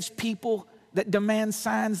saves people that demand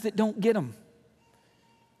signs that don't get them.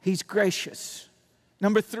 He's gracious.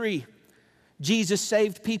 Number 3, Jesus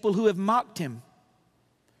saved people who have mocked him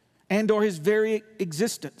and or his very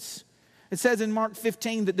existence. It says in Mark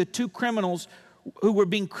 15 that the 2 criminals who were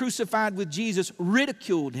being crucified with Jesus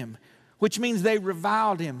ridiculed him, which means they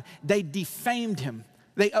reviled him, they defamed him,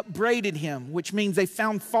 they upbraided him, which means they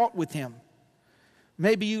found fault with him.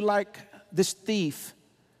 Maybe you, like this thief,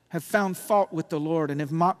 have found fault with the Lord and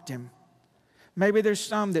have mocked him. Maybe there's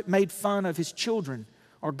some that made fun of his children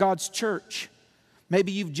or God's church.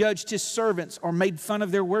 Maybe you've judged his servants or made fun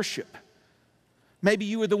of their worship. Maybe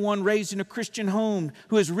you were the one raised in a Christian home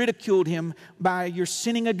who has ridiculed him by your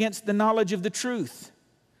sinning against the knowledge of the truth.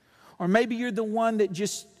 Or maybe you're the one that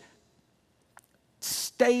just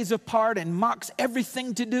stays apart and mocks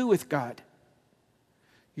everything to do with God.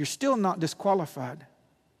 You're still not disqualified. Do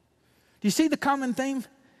you see the common theme?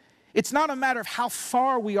 It's not a matter of how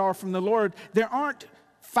far we are from the Lord. There aren't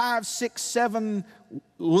 5, 6, 7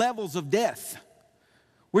 levels of death.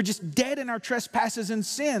 We're just dead in our trespasses and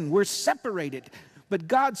sin. We're separated. But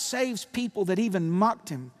God saves people that even mocked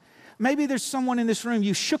him. Maybe there's someone in this room,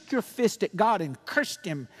 you shook your fist at God and cursed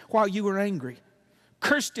him while you were angry.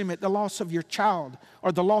 Cursed him at the loss of your child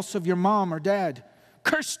or the loss of your mom or dad.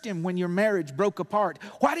 Cursed him when your marriage broke apart.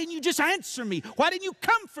 Why didn't you just answer me? Why didn't you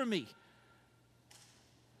come for me?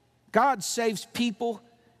 God saves people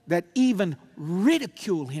that even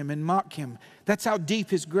ridicule him and mock him. That's how deep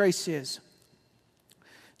his grace is.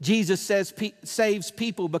 Jesus saves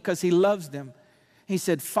people because he loves them. He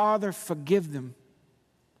said, Father, forgive them.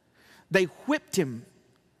 They whipped him,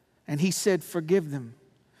 and he said, forgive them.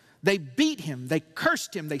 They beat him, they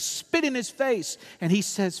cursed him, they spit in his face, and he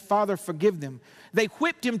says, Father, forgive them. They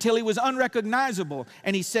whipped him till he was unrecognizable,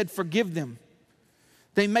 and he said, forgive them.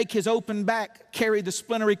 They make his open back carry the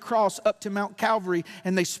splintery cross up to Mount Calvary,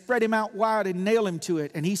 and they spread him out wide and nail him to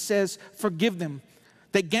it, and he says, forgive them.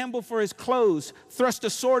 They gamble for his clothes, thrust a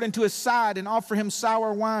sword into his side, and offer him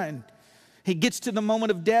sour wine. He gets to the moment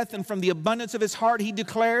of death, and from the abundance of his heart, he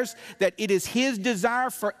declares that it is his desire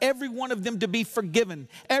for every one of them to be forgiven,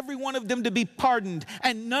 every one of them to be pardoned,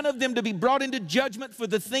 and none of them to be brought into judgment for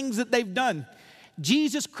the things that they've done.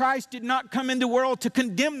 Jesus Christ did not come into the world to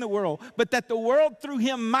condemn the world, but that the world through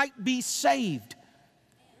him might be saved.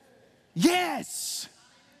 Yes!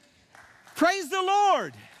 Praise the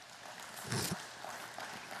Lord!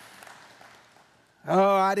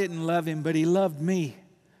 Oh, I didn't love him, but he loved me.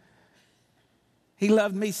 He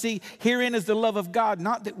loved me. See, herein is the love of God.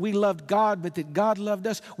 Not that we loved God, but that God loved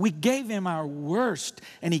us. We gave him our worst,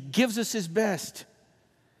 and he gives us his best.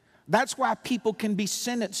 That's why people can be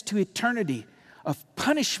sentenced to eternity of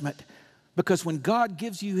punishment, because when God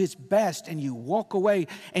gives you his best and you walk away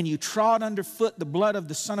and you trod underfoot the blood of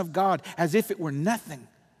the Son of God as if it were nothing,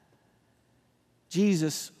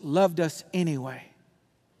 Jesus loved us anyway.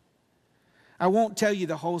 I won't tell you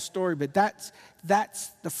the whole story, but that's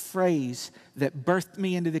the phrase that birthed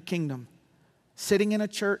me into the kingdom. Sitting in a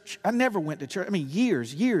church. I never went to church. I mean,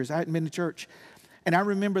 years I hadn't been to church. And I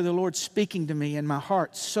remember the Lord speaking to me in my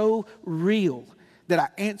heart so real that I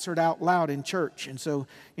answered out loud in church. And so,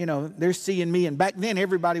 they're seeing me. And back then,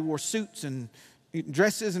 everybody wore suits and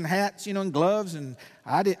dresses and hats, and gloves. And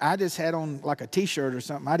I just had on like a T-shirt or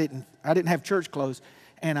something. I didn't have church clothes.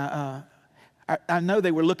 And I know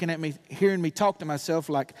they were looking at me, hearing me talk to myself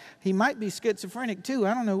like, he might be schizophrenic too.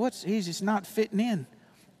 I don't know he's just not fitting in.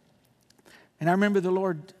 And I remember the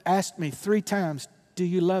Lord asked me 3 times, do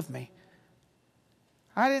you love me?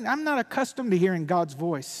 I'm not accustomed to hearing God's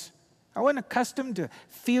voice. I wasn't accustomed to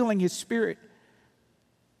feeling his spirit.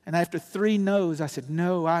 And after 3 no's, I said,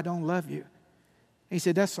 no, I don't love you. He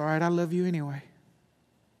said, that's all right, I love you anyway.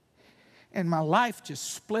 And my life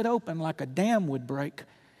just split open like a dam would break.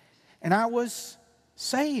 And I was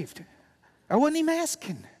saved. I wasn't even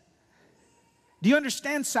asking. Do you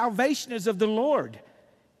understand? Salvation is of the Lord.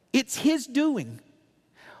 It's His doing.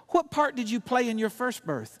 What part did you play in your first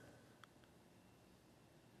birth?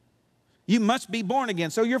 You must be born again.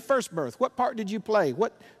 So your first birth, what part did you play?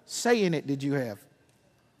 What say in it did you have?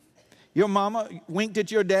 Your mama winked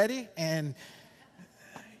at your daddy and,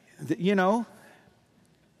 you know,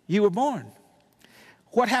 you were born.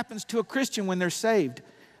 What happens to a Christian when they're saved?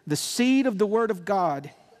 The seed of the Word of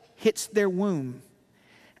God hits their womb,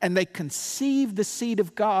 and they conceive the seed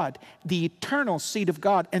of God, the eternal seed of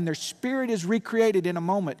God, and their spirit is recreated in a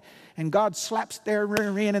moment. And God slaps their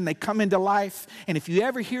rear end and they come into life. And if you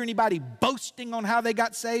ever hear anybody boasting on how they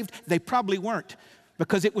got saved, they probably weren't,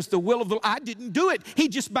 because it was the will of the Lord. I didn't do it. He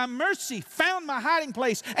just by mercy found my hiding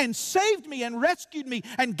place and saved me and rescued me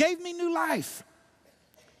and gave me new life.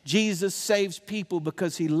 Jesus saves people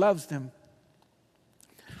because He loves them.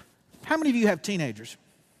 How many of you have teenagers?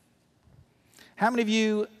 How many of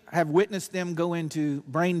you have witnessed them go into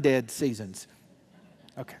brain dead seasons?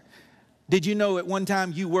 Okay. Did you know at one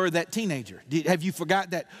time you were that teenager? Have you forgot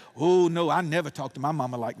that? Oh, no, I never talked to my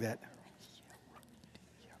mama like that.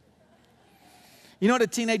 You know what a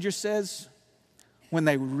teenager says when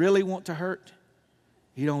they really want to hurt?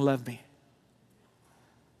 You don't love me.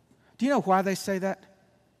 Do you know why they say that?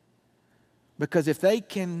 Because if they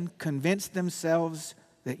can convince themselves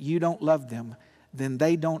that you don't love them, then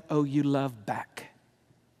they don't owe you love back.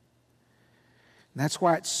 And that's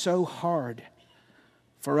why it's so hard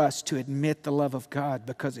for us to admit the love of God,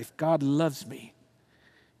 because if God loves me,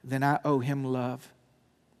 then I owe Him love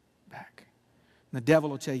back. And the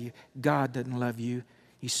devil will tell you, God doesn't love you.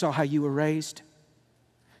 You saw how you were raised?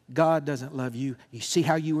 God doesn't love you. You see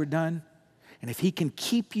how you were done? And if he can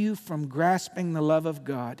keep you from grasping the love of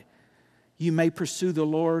God, you may pursue the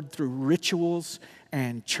Lord through rituals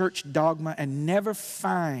and church dogma and never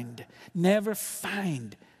find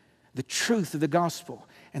the truth of the gospel.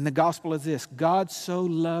 And the gospel is this: God so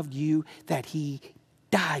loved you that He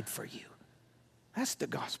died for you. That's the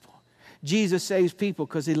gospel. Jesus saves people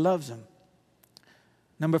because He loves them.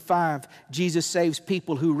 Number 5, Jesus saves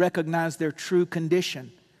people who recognize their true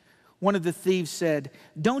condition. One of the thieves said,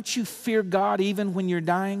 "Don't you fear God even when you're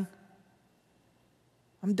dying?"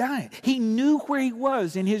 I'm dying. He knew where he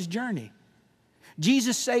was in his journey.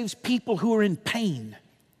 Jesus saves people who are in pain.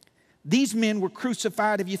 These men were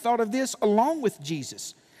crucified, have you thought of this, along with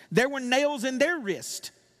Jesus. There were nails in their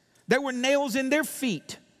wrist. There were nails in their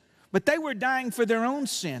feet. But they were dying for their own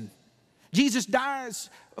sin. Jesus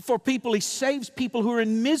dies for people. He saves people who are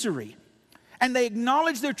in misery. And they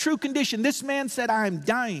acknowledge their true condition. This man said, "I am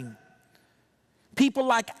dying." People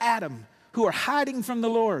like Adam, who are hiding from the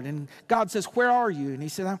Lord. And God says, "Where are you?" And he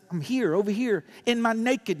said, "I'm here, over here, in my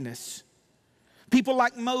nakedness." People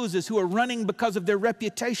like Moses, who are running because of their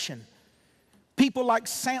reputation. People like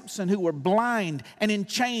Samson, who were blind and in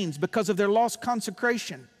chains because of their lost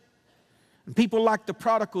consecration. And people like the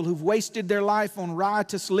prodigal, who've wasted their life on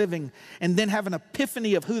riotous living and then have an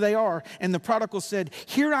epiphany of who they are. And the prodigal said,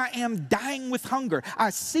 "Here I am dying with hunger. I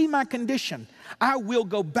see my condition. I will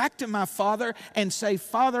go back to my father and say,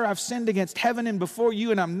 'Father, I've sinned against heaven and before you,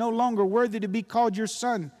 and I'm no longer worthy to be called your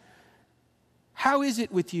son.'" How is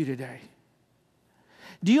it with you today?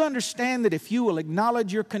 Do you understand that if you will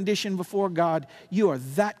acknowledge your condition before God, you are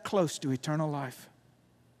that close to eternal life?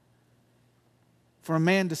 For a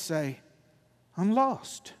man to say, "I'm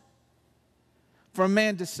lost." For a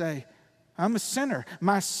man to say, "I'm a sinner.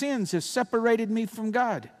 My sins have separated me from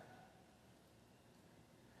God."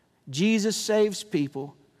 Jesus saves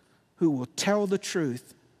people who will tell the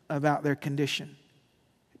truth about their condition.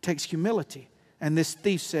 It takes humility. And this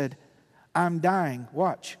thief said, "I'm dying,"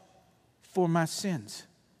 watch, "for my sins."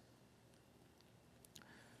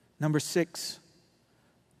 Number 6,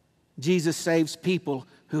 Jesus saves people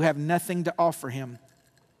who have nothing to offer Him.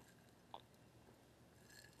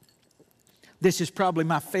 This is probably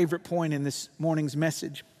my favorite point in this morning's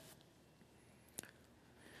message.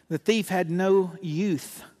 The thief had no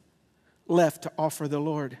youth left to offer the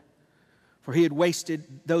Lord, for he had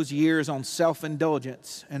wasted those years on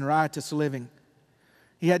self-indulgence and riotous living.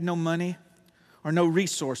 He had no money or no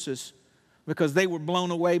resources because they were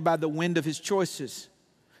blown away by the wind of his choices.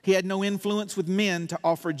 He had no influence with men to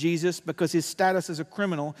offer Jesus because his status as a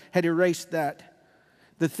criminal had erased that.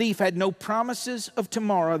 The thief had no promises of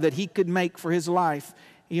tomorrow that he could make for his life.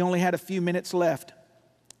 He only had a few minutes left.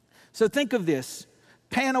 So think of this.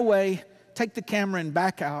 Pan away, take the camera and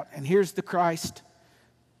back out, and here's the Christ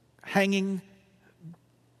hanging,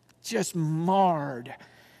 just marred,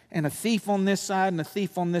 and a thief on this side and a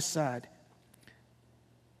thief on this side.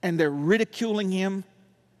 And they're ridiculing him.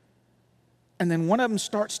 And then one of them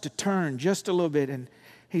starts to turn just a little bit, and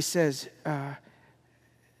he says,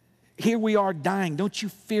 here we are dying. Don't you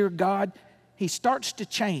fear God? He starts to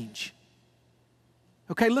change.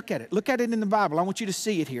 Okay, look at it. Look at it in the Bible. I want you to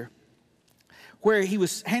see it here. Where he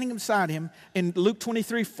was handing beside him in Luke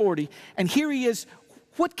 23:40. And here he is.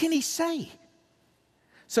 What can he say?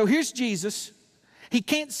 So here's Jesus. He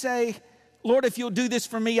can't say, Lord, if you'll do this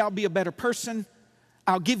for me, I'll be a better person.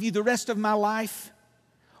 I'll give you the rest of my life.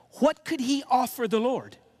 What could he offer the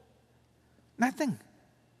Lord? Nothing.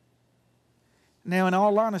 Now, in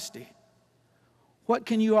all honesty, what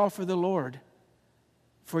can you offer the Lord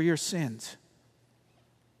for your sins?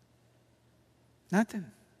 Nothing.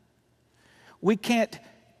 We can't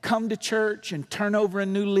come to church and turn over a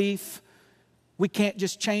new leaf. We can't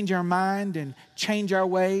just change our mind and change our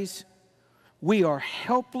ways. We are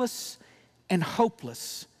helpless and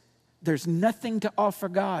hopeless. There's nothing to offer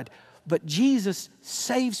God. But Jesus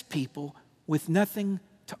saves people with nothing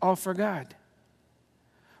to offer God.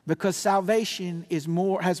 Because salvation has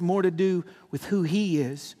more to do with who He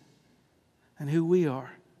is than who we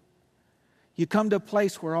are. You come to a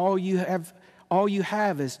place where all you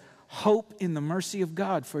have is hope in the mercy of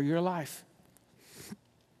God for your life.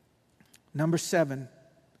 Number 7,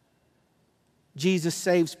 Jesus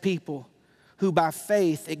saves people who by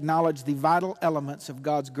faith acknowledge the vital elements of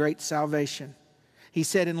God's great salvation. He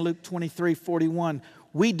said in Luke 23:41,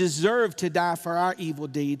 we deserve to die for our evil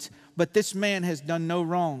deeds, but this man has done no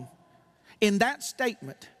wrong. In that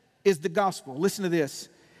statement is the gospel. Listen to this.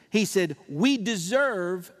 He said, we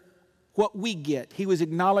deserve what we get. He was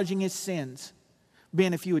acknowledging his sins.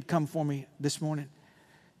 Ben, if you would come for me this morning.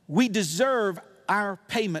 We deserve our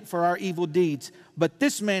payment for our evil deeds, but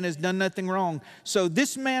this man has done nothing wrong. So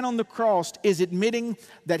this man on the cross is admitting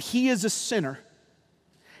that he is a sinner.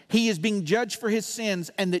 He is being judged for his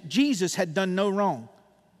sins, and that Jesus had done no wrong.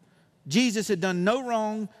 Jesus had done no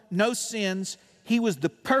wrong, no sins. He was the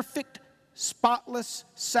perfect, spotless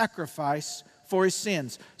sacrifice for his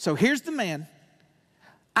sins. So here's the man.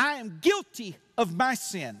 I am guilty of my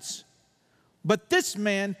sins, but this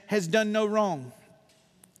man has done no wrong.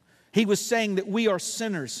 He was saying that we are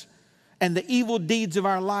sinners, and the evil deeds of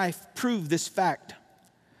our life prove this fact.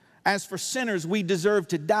 As for sinners, we deserve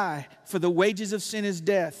to die, for the wages of sin is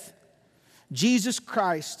death. Jesus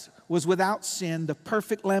Christ was without sin, the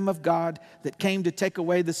perfect Lamb of God that came to take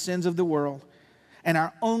away the sins of the world. And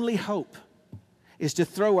our only hope is to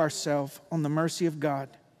throw ourselves on the mercy of God.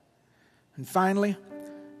 And finally,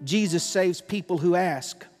 Jesus saves people who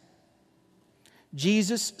ask.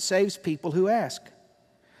 Jesus saves people who ask.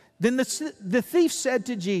 Then the thief said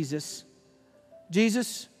to Jesus,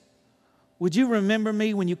 Jesus, would you remember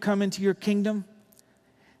me when you come into your kingdom?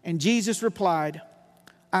 And Jesus replied,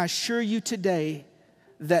 I assure you today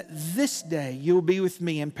that this day you'll be with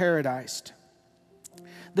me in paradise.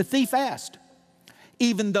 The thief asked,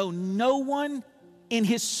 even though no one in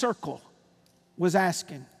his circle was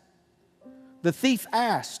asking. The thief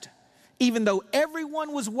asked, even though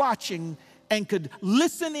everyone was watching and could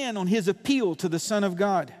listen in on his appeal to the Son of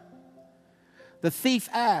God. The thief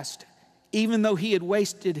asked, even though he had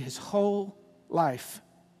wasted his whole life.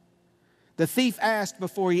 The thief asked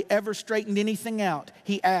before he ever straightened anything out.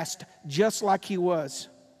 He asked just like he was.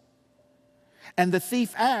 And the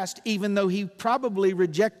thief asked even though he probably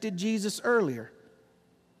rejected Jesus earlier.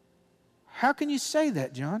 How can you say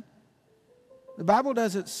that, John? The Bible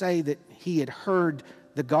doesn't say that he had heard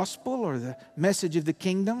the gospel or the message of the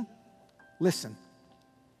kingdom. Listen,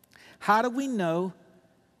 how do we know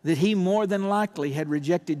that he more than likely had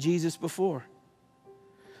rejected Jesus before?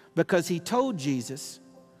 Because he told Jesus,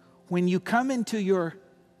 when you come into your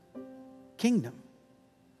kingdom,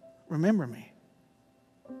 remember me.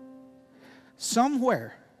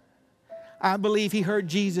 Somewhere, I believe he heard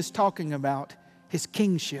Jesus talking about his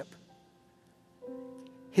kingship,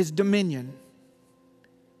 his dominion,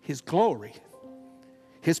 his glory,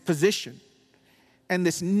 his position. And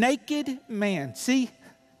this naked man, see,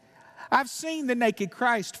 I've seen the naked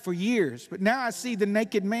Christ for years, but now I see the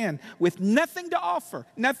naked man with nothing to offer,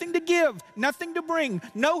 nothing to give, nothing to bring,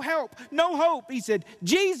 no help, no hope. He said,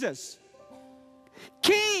 Jesus,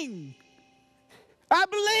 King, I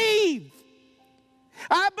believe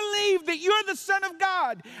that you're the Son of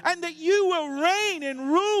God and that you will reign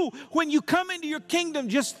and rule when you come into your kingdom.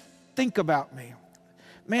 Just think about me.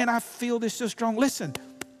 Man, I feel this so strong. Listen,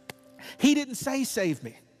 he didn't say save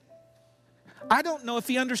me. I don't know if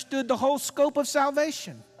he understood the whole scope of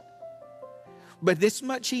salvation. But this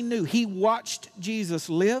much he knew. He watched Jesus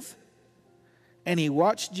live and he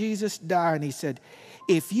watched Jesus die, and he said,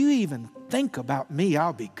 if you even think about me,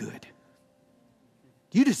 I'll be good.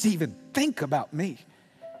 You just even think about me.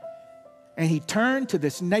 And he turned to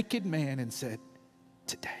this naked man and said,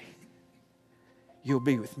 today you'll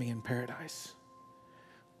be with me in paradise.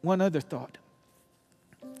 One other thought.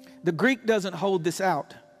 The Greek doesn't hold this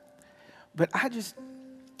out, but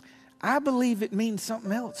I believe it means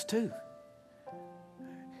something else too.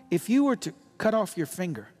 If you were to cut off your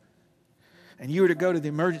finger and you were to go to the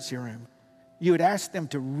emergency room, you would ask them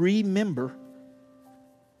to remember,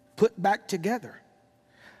 put back together.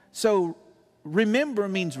 So remember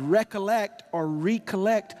means recollect or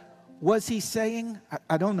recollect. Was he saying?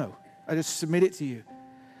 I don't know. I just submit it to you.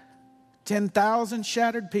 10,000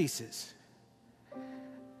 shattered pieces.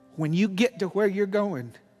 When you get to where you're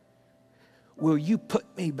going, will you put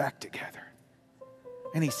me back together?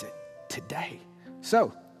 And he said, today.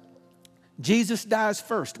 So, Jesus dies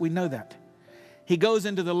first. We know that. He goes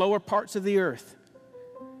into the lower parts of the earth.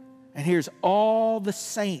 And here's all the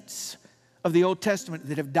saints of the Old Testament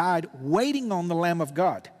that have died waiting on the Lamb of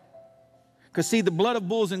God. Because see, the blood of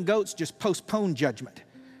bulls and goats just postponed judgment.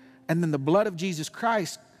 And then the blood of Jesus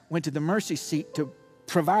Christ went to the mercy seat to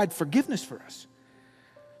provide forgiveness for us.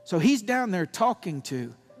 So he's down there talking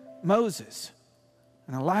to Moses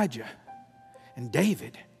and Elijah and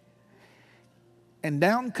David. And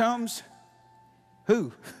down comes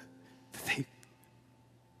who? The thief.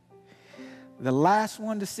 The last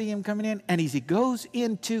one to see him coming in. And as he goes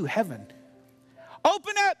into heaven,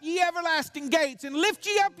 open up ye everlasting gates and lift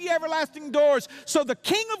ye up ye everlasting doors so the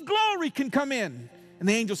King of glory can come in. And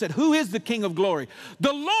the angel said, who is the King of glory?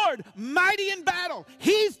 The Lord mighty in battle.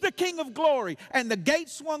 He's the King of glory. And the gate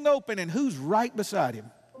swung open, and who's right beside him?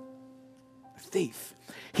 The thief.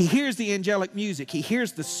 He hears the angelic music. He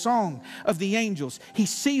hears the song of the angels. He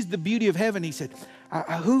sees the beauty of heaven. He said,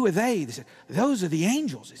 who are they? They said, those are the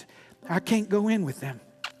angels. He said, I can't go in with them.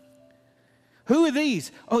 Who are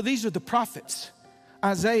these? Oh, these are the prophets.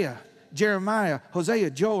 Isaiah, Jeremiah, Hosea,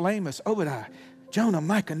 Joel, Amos, Obadiah, Jonah,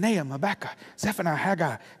 Micah, Nahum, Habakkuk, Zephaniah,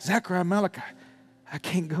 Haggai, Zechariah, Malachi. I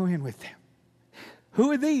can't go in with them.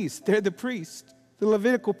 Who are these? They're the priests, the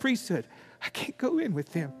Levitical priesthood. I can't go in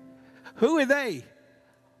with them. Who are they?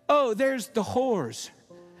 Oh, there's the whores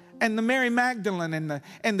and the Mary Magdalene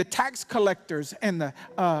and the tax collectors and the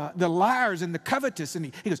liars and the covetous.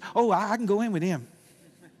 And he goes, oh, I can go in with him.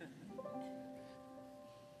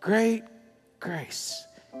 Great grace.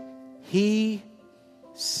 He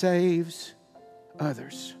saves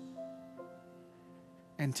others.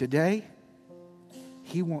 And today,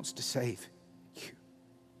 he wants to save you.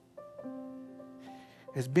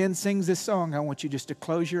 As Ben sings this song, I want you just to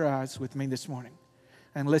close your eyes with me this morning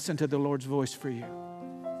and listen to the Lord's voice for you.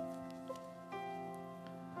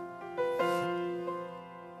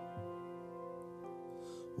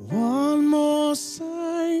 One more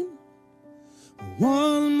sign,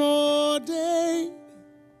 one more day,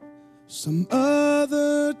 some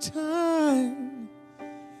other time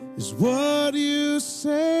is what you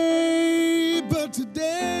say, but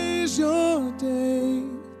today's your day.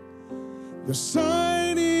 The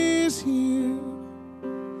sign is here,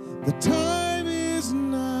 the time is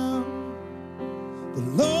now, the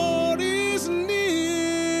Lord is near.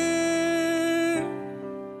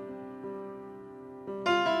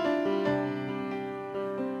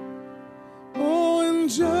 Oh, and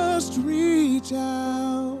just reach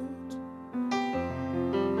out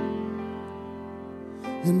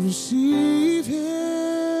and receive him.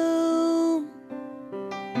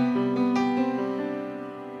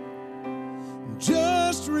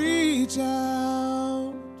 Just reach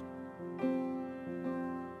out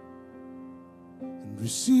and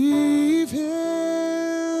receive him.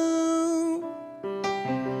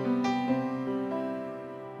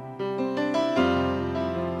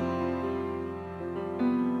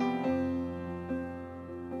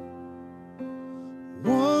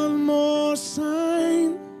 One more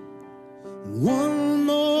sign, one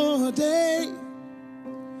more day,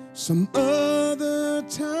 some other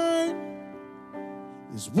time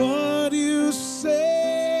is what you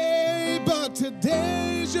say, but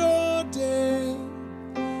today's your day.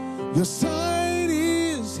 Your sign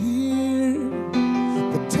is here,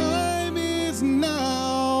 the time is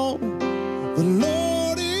now, the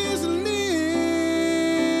Lord is near.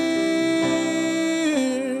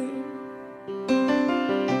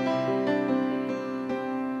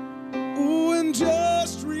 Oh, and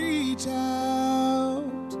just reach out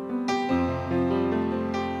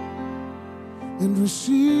and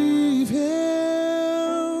receive him.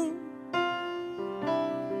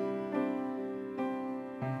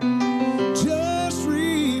 Just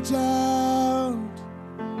reach out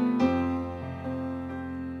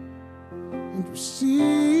and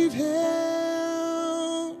receive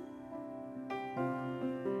him.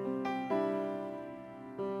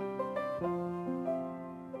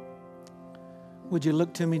 Would you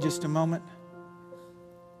look to me just a moment?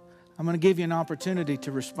 I'm going to give you an opportunity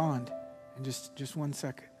to respond in just 1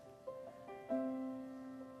 second.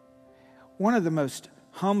 One of the most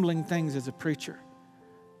humbling things as a preacher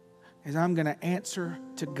is I'm going to answer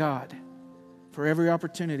to God for every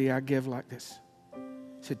opportunity I give like this.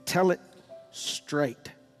 To tell it straight.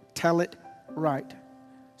 Tell it right.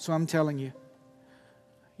 So I'm telling you,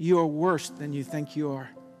 you are worse than you think you are.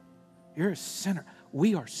 You're a sinner.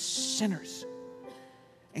 We are sinners.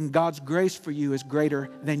 And God's grace for you is greater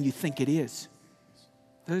than you think it is.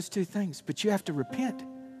 Those two things. But you have to repent.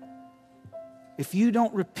 If you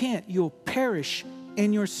don't repent, you'll perish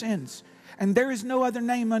in your sins. And there is no other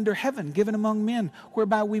name under heaven given among men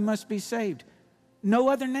whereby we must be saved. No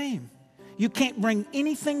other name. You can't bring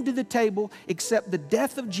anything to the table except the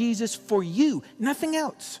death of Jesus for you, nothing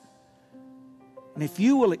else. And if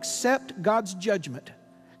you will accept God's judgment,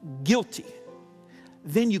 guilty,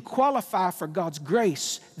 then you qualify for God's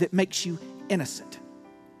grace that makes you innocent.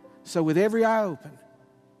 So with every eye open,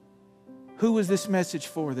 who was this message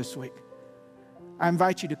for this week? I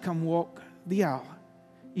invite you to come walk the aisle.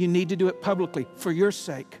 You need to do it publicly for your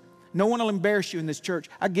sake. No one will embarrass you in this church.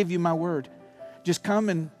 I give you my word. Just come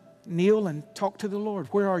and kneel and talk to the Lord.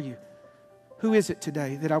 Where are you? Who is it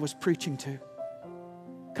today that I was preaching to?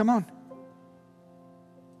 Come on.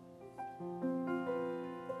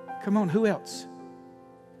 Come on, who else?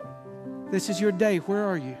 This is your day. Where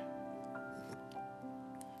are you?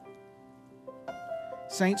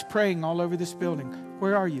 Saints praying all over this building.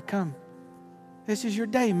 Where are you? Come. This is your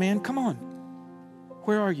day, man. Come on.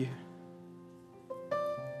 Where are you?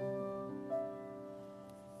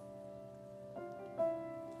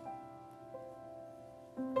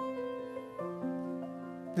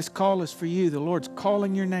 This call is for you. The Lord's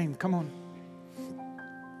calling your name. Come on.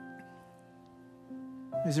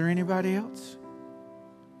 Is there anybody else?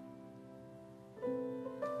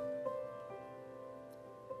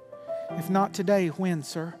 If not today, when,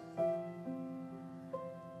 sir?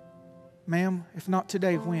 Ma'am, if not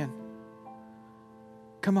today, when?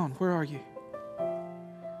 Come on, where are you?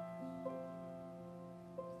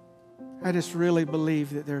 I just really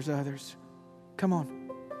believe that there's others. Come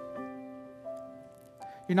on.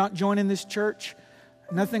 You're not joining this church,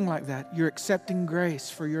 nothing like that. You're accepting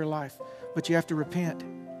grace for your life, but you have to repent.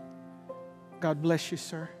 God bless you,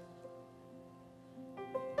 sir.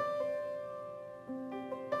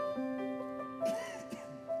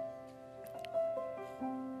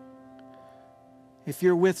 If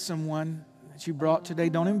you're with someone that you brought today,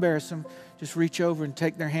 don't embarrass them. Just reach over and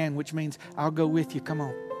take their hand, which means I'll go with you. Come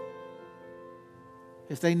on.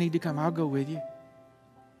 If they need to come, I'll go with you.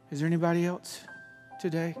 Is there anybody else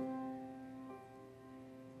today?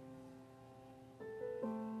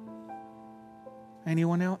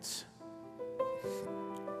 Anyone else?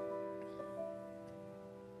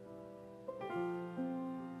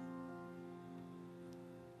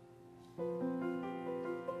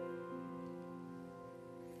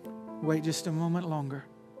 Wait just a moment longer.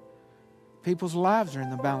 People's lives are in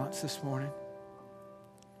the balance this morning.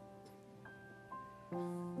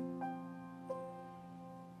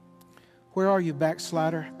 Where are you,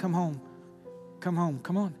 backslider? Come home. Come home.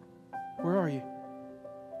 Come on. Where are you?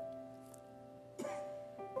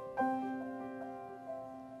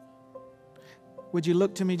 Would you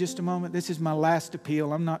look to me just a moment? This is my last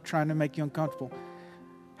appeal. I'm not trying to make you uncomfortable.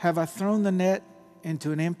 Have I thrown the net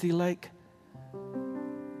into an empty lake?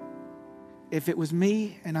 If it was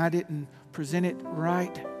me and I didn't present it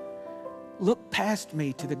right, look past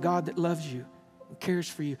me to the God that loves you and cares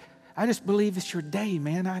for you. I just believe it's your day,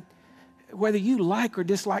 man. Whether you like or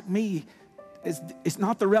dislike me, it's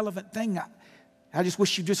not the relevant thing. I just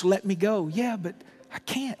wish you just let me go. Yeah, but I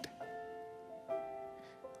can't.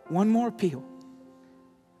 One more appeal.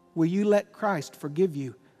 Will you let Christ forgive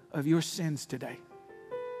you of your sins today?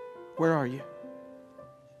 Where are you?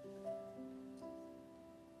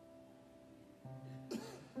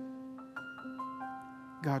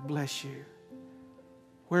 God bless you.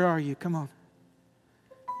 Where are you? Come on.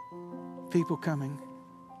 People coming.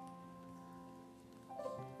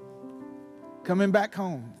 Coming back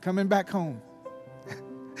home. Coming back home.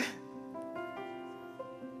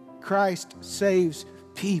 Christ saves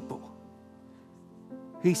people.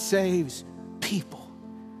 He saves people.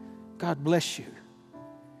 God bless you.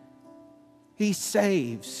 He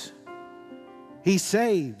saves. He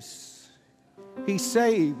saves. He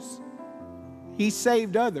saves. He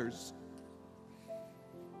saved others.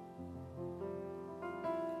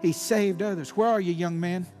 He saved others. Where are you, young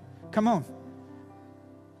man? Come on.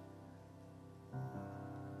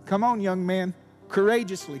 Come on, young man.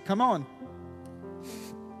 Courageously. Come on.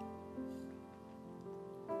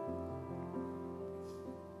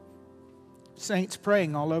 saints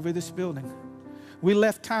praying all over this building. We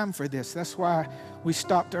left time for this. That's why we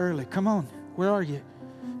stopped early. Come on, where are you?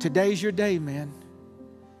 Today's your day, man.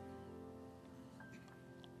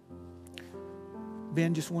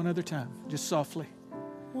 Ben, just one other time, just softly.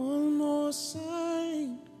 One more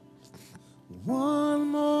sign, one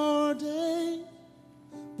more day,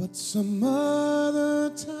 but some other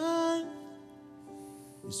time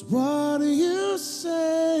is what you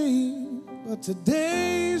say. But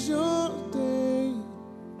today's your day.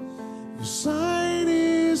 Your sign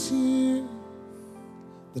is here.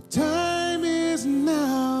 The time is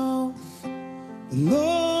now. The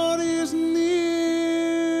Lord is near.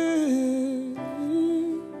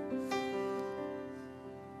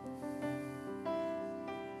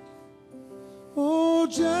 Oh,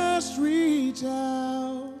 just reach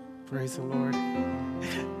out Praise the Lord.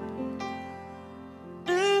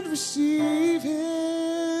 and receive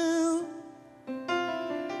Him.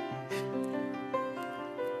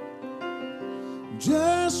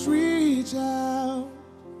 Just reach out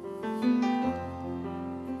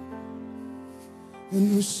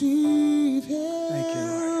and receive Him. Thank you,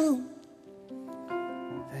 Lord.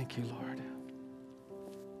 Thank you, Lord.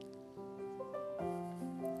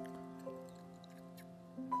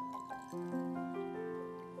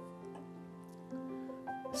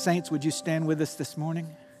 Saints, would you stand with us this morning?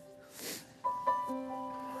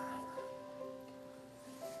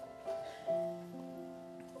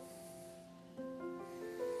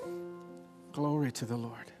 Glory to the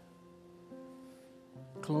Lord.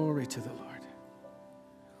 Glory to the Lord.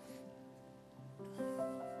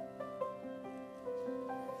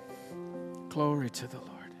 Glory to the Lord.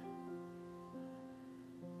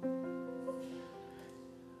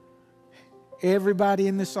 Everybody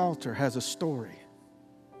in this altar has a story.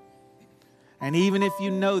 And even if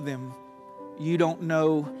you know them, you don't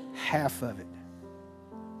know half of it.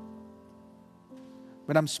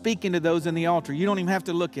 But I'm speaking to those in the altar. You don't even have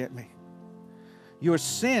to look at me. Your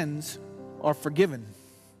sins are forgiven.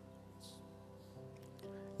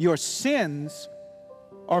 Your sins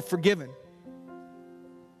are forgiven.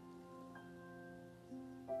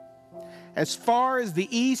 As far as the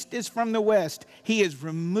east is from the west, He has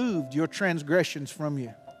removed your transgressions from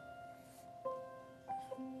you.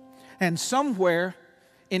 And somewhere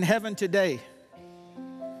in heaven today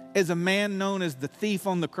is a man known as the thief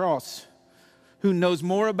on the cross who knows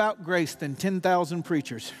more about grace than 10,000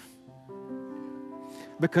 preachers.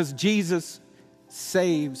 Because Jesus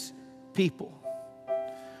saves people.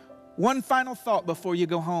 One final thought before you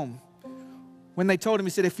go home. When they told him, he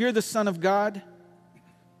said, if you're the Son of God,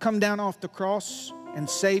 come down off the cross and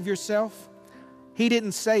save yourself. He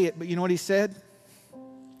didn't say it, but you know what he said?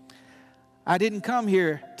 I didn't come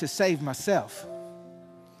here to save myself.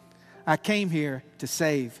 I came here to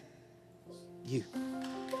save you.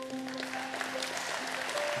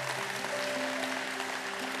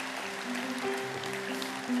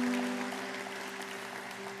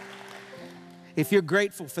 If you're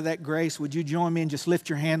grateful for that grace, would you join me and just lift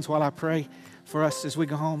your hands while I pray for us as we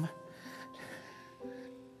go home?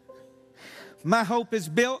 My hope is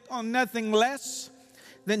built on nothing less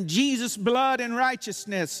than Jesus' blood and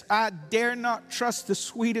righteousness. I dare not trust the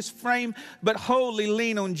sweetest frame, but wholly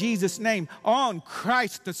lean on Jesus' name. On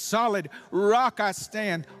Christ, the solid rock I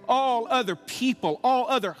stand. All other people, all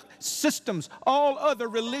other systems, all other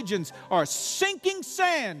religions are sinking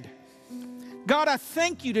sand. God, I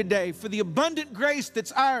thank you today for the abundant grace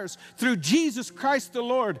that's ours through Jesus Christ the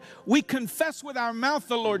Lord. We confess with our mouth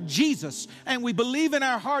the Lord Jesus, and we believe in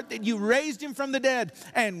our heart that you raised him from the dead,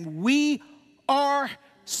 and we are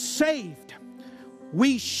saved.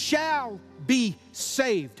 We shall be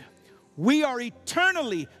saved. We are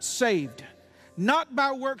eternally saved, not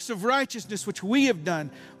by works of righteousness which we have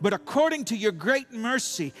done, but according to your great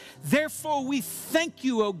mercy. Therefore we thank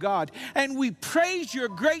you, O God, and we praise your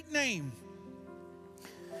great name.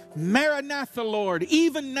 Maranatha, Lord,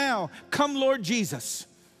 even now, come, Lord Jesus.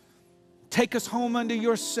 Take us home unto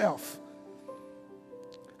yourself.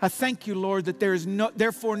 I thank you, Lord, that there is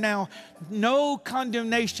therefore now no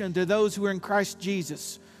condemnation to those who are in Christ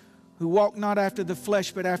Jesus, who walk not after the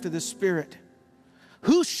flesh, but after the Spirit.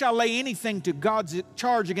 Who shall lay anything to God's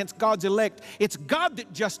charge against God's elect? It's God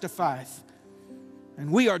that justifieth,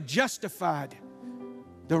 and we are justified.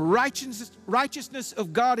 The righteousness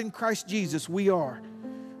of God in Christ Jesus we are.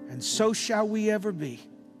 And so shall we ever be.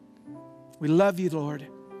 We love you, Lord,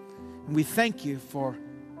 and we thank you for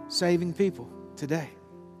saving people today.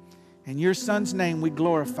 In your Son's name, we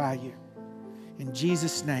glorify you. In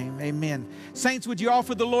Jesus' name, amen. Saints, would you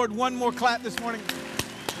offer the Lord one more clap this morning?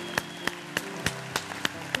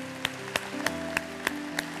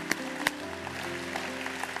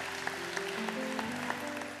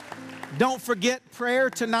 Don't forget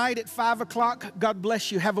prayer tonight at 5 o'clock. God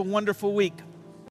bless you. Have a wonderful week.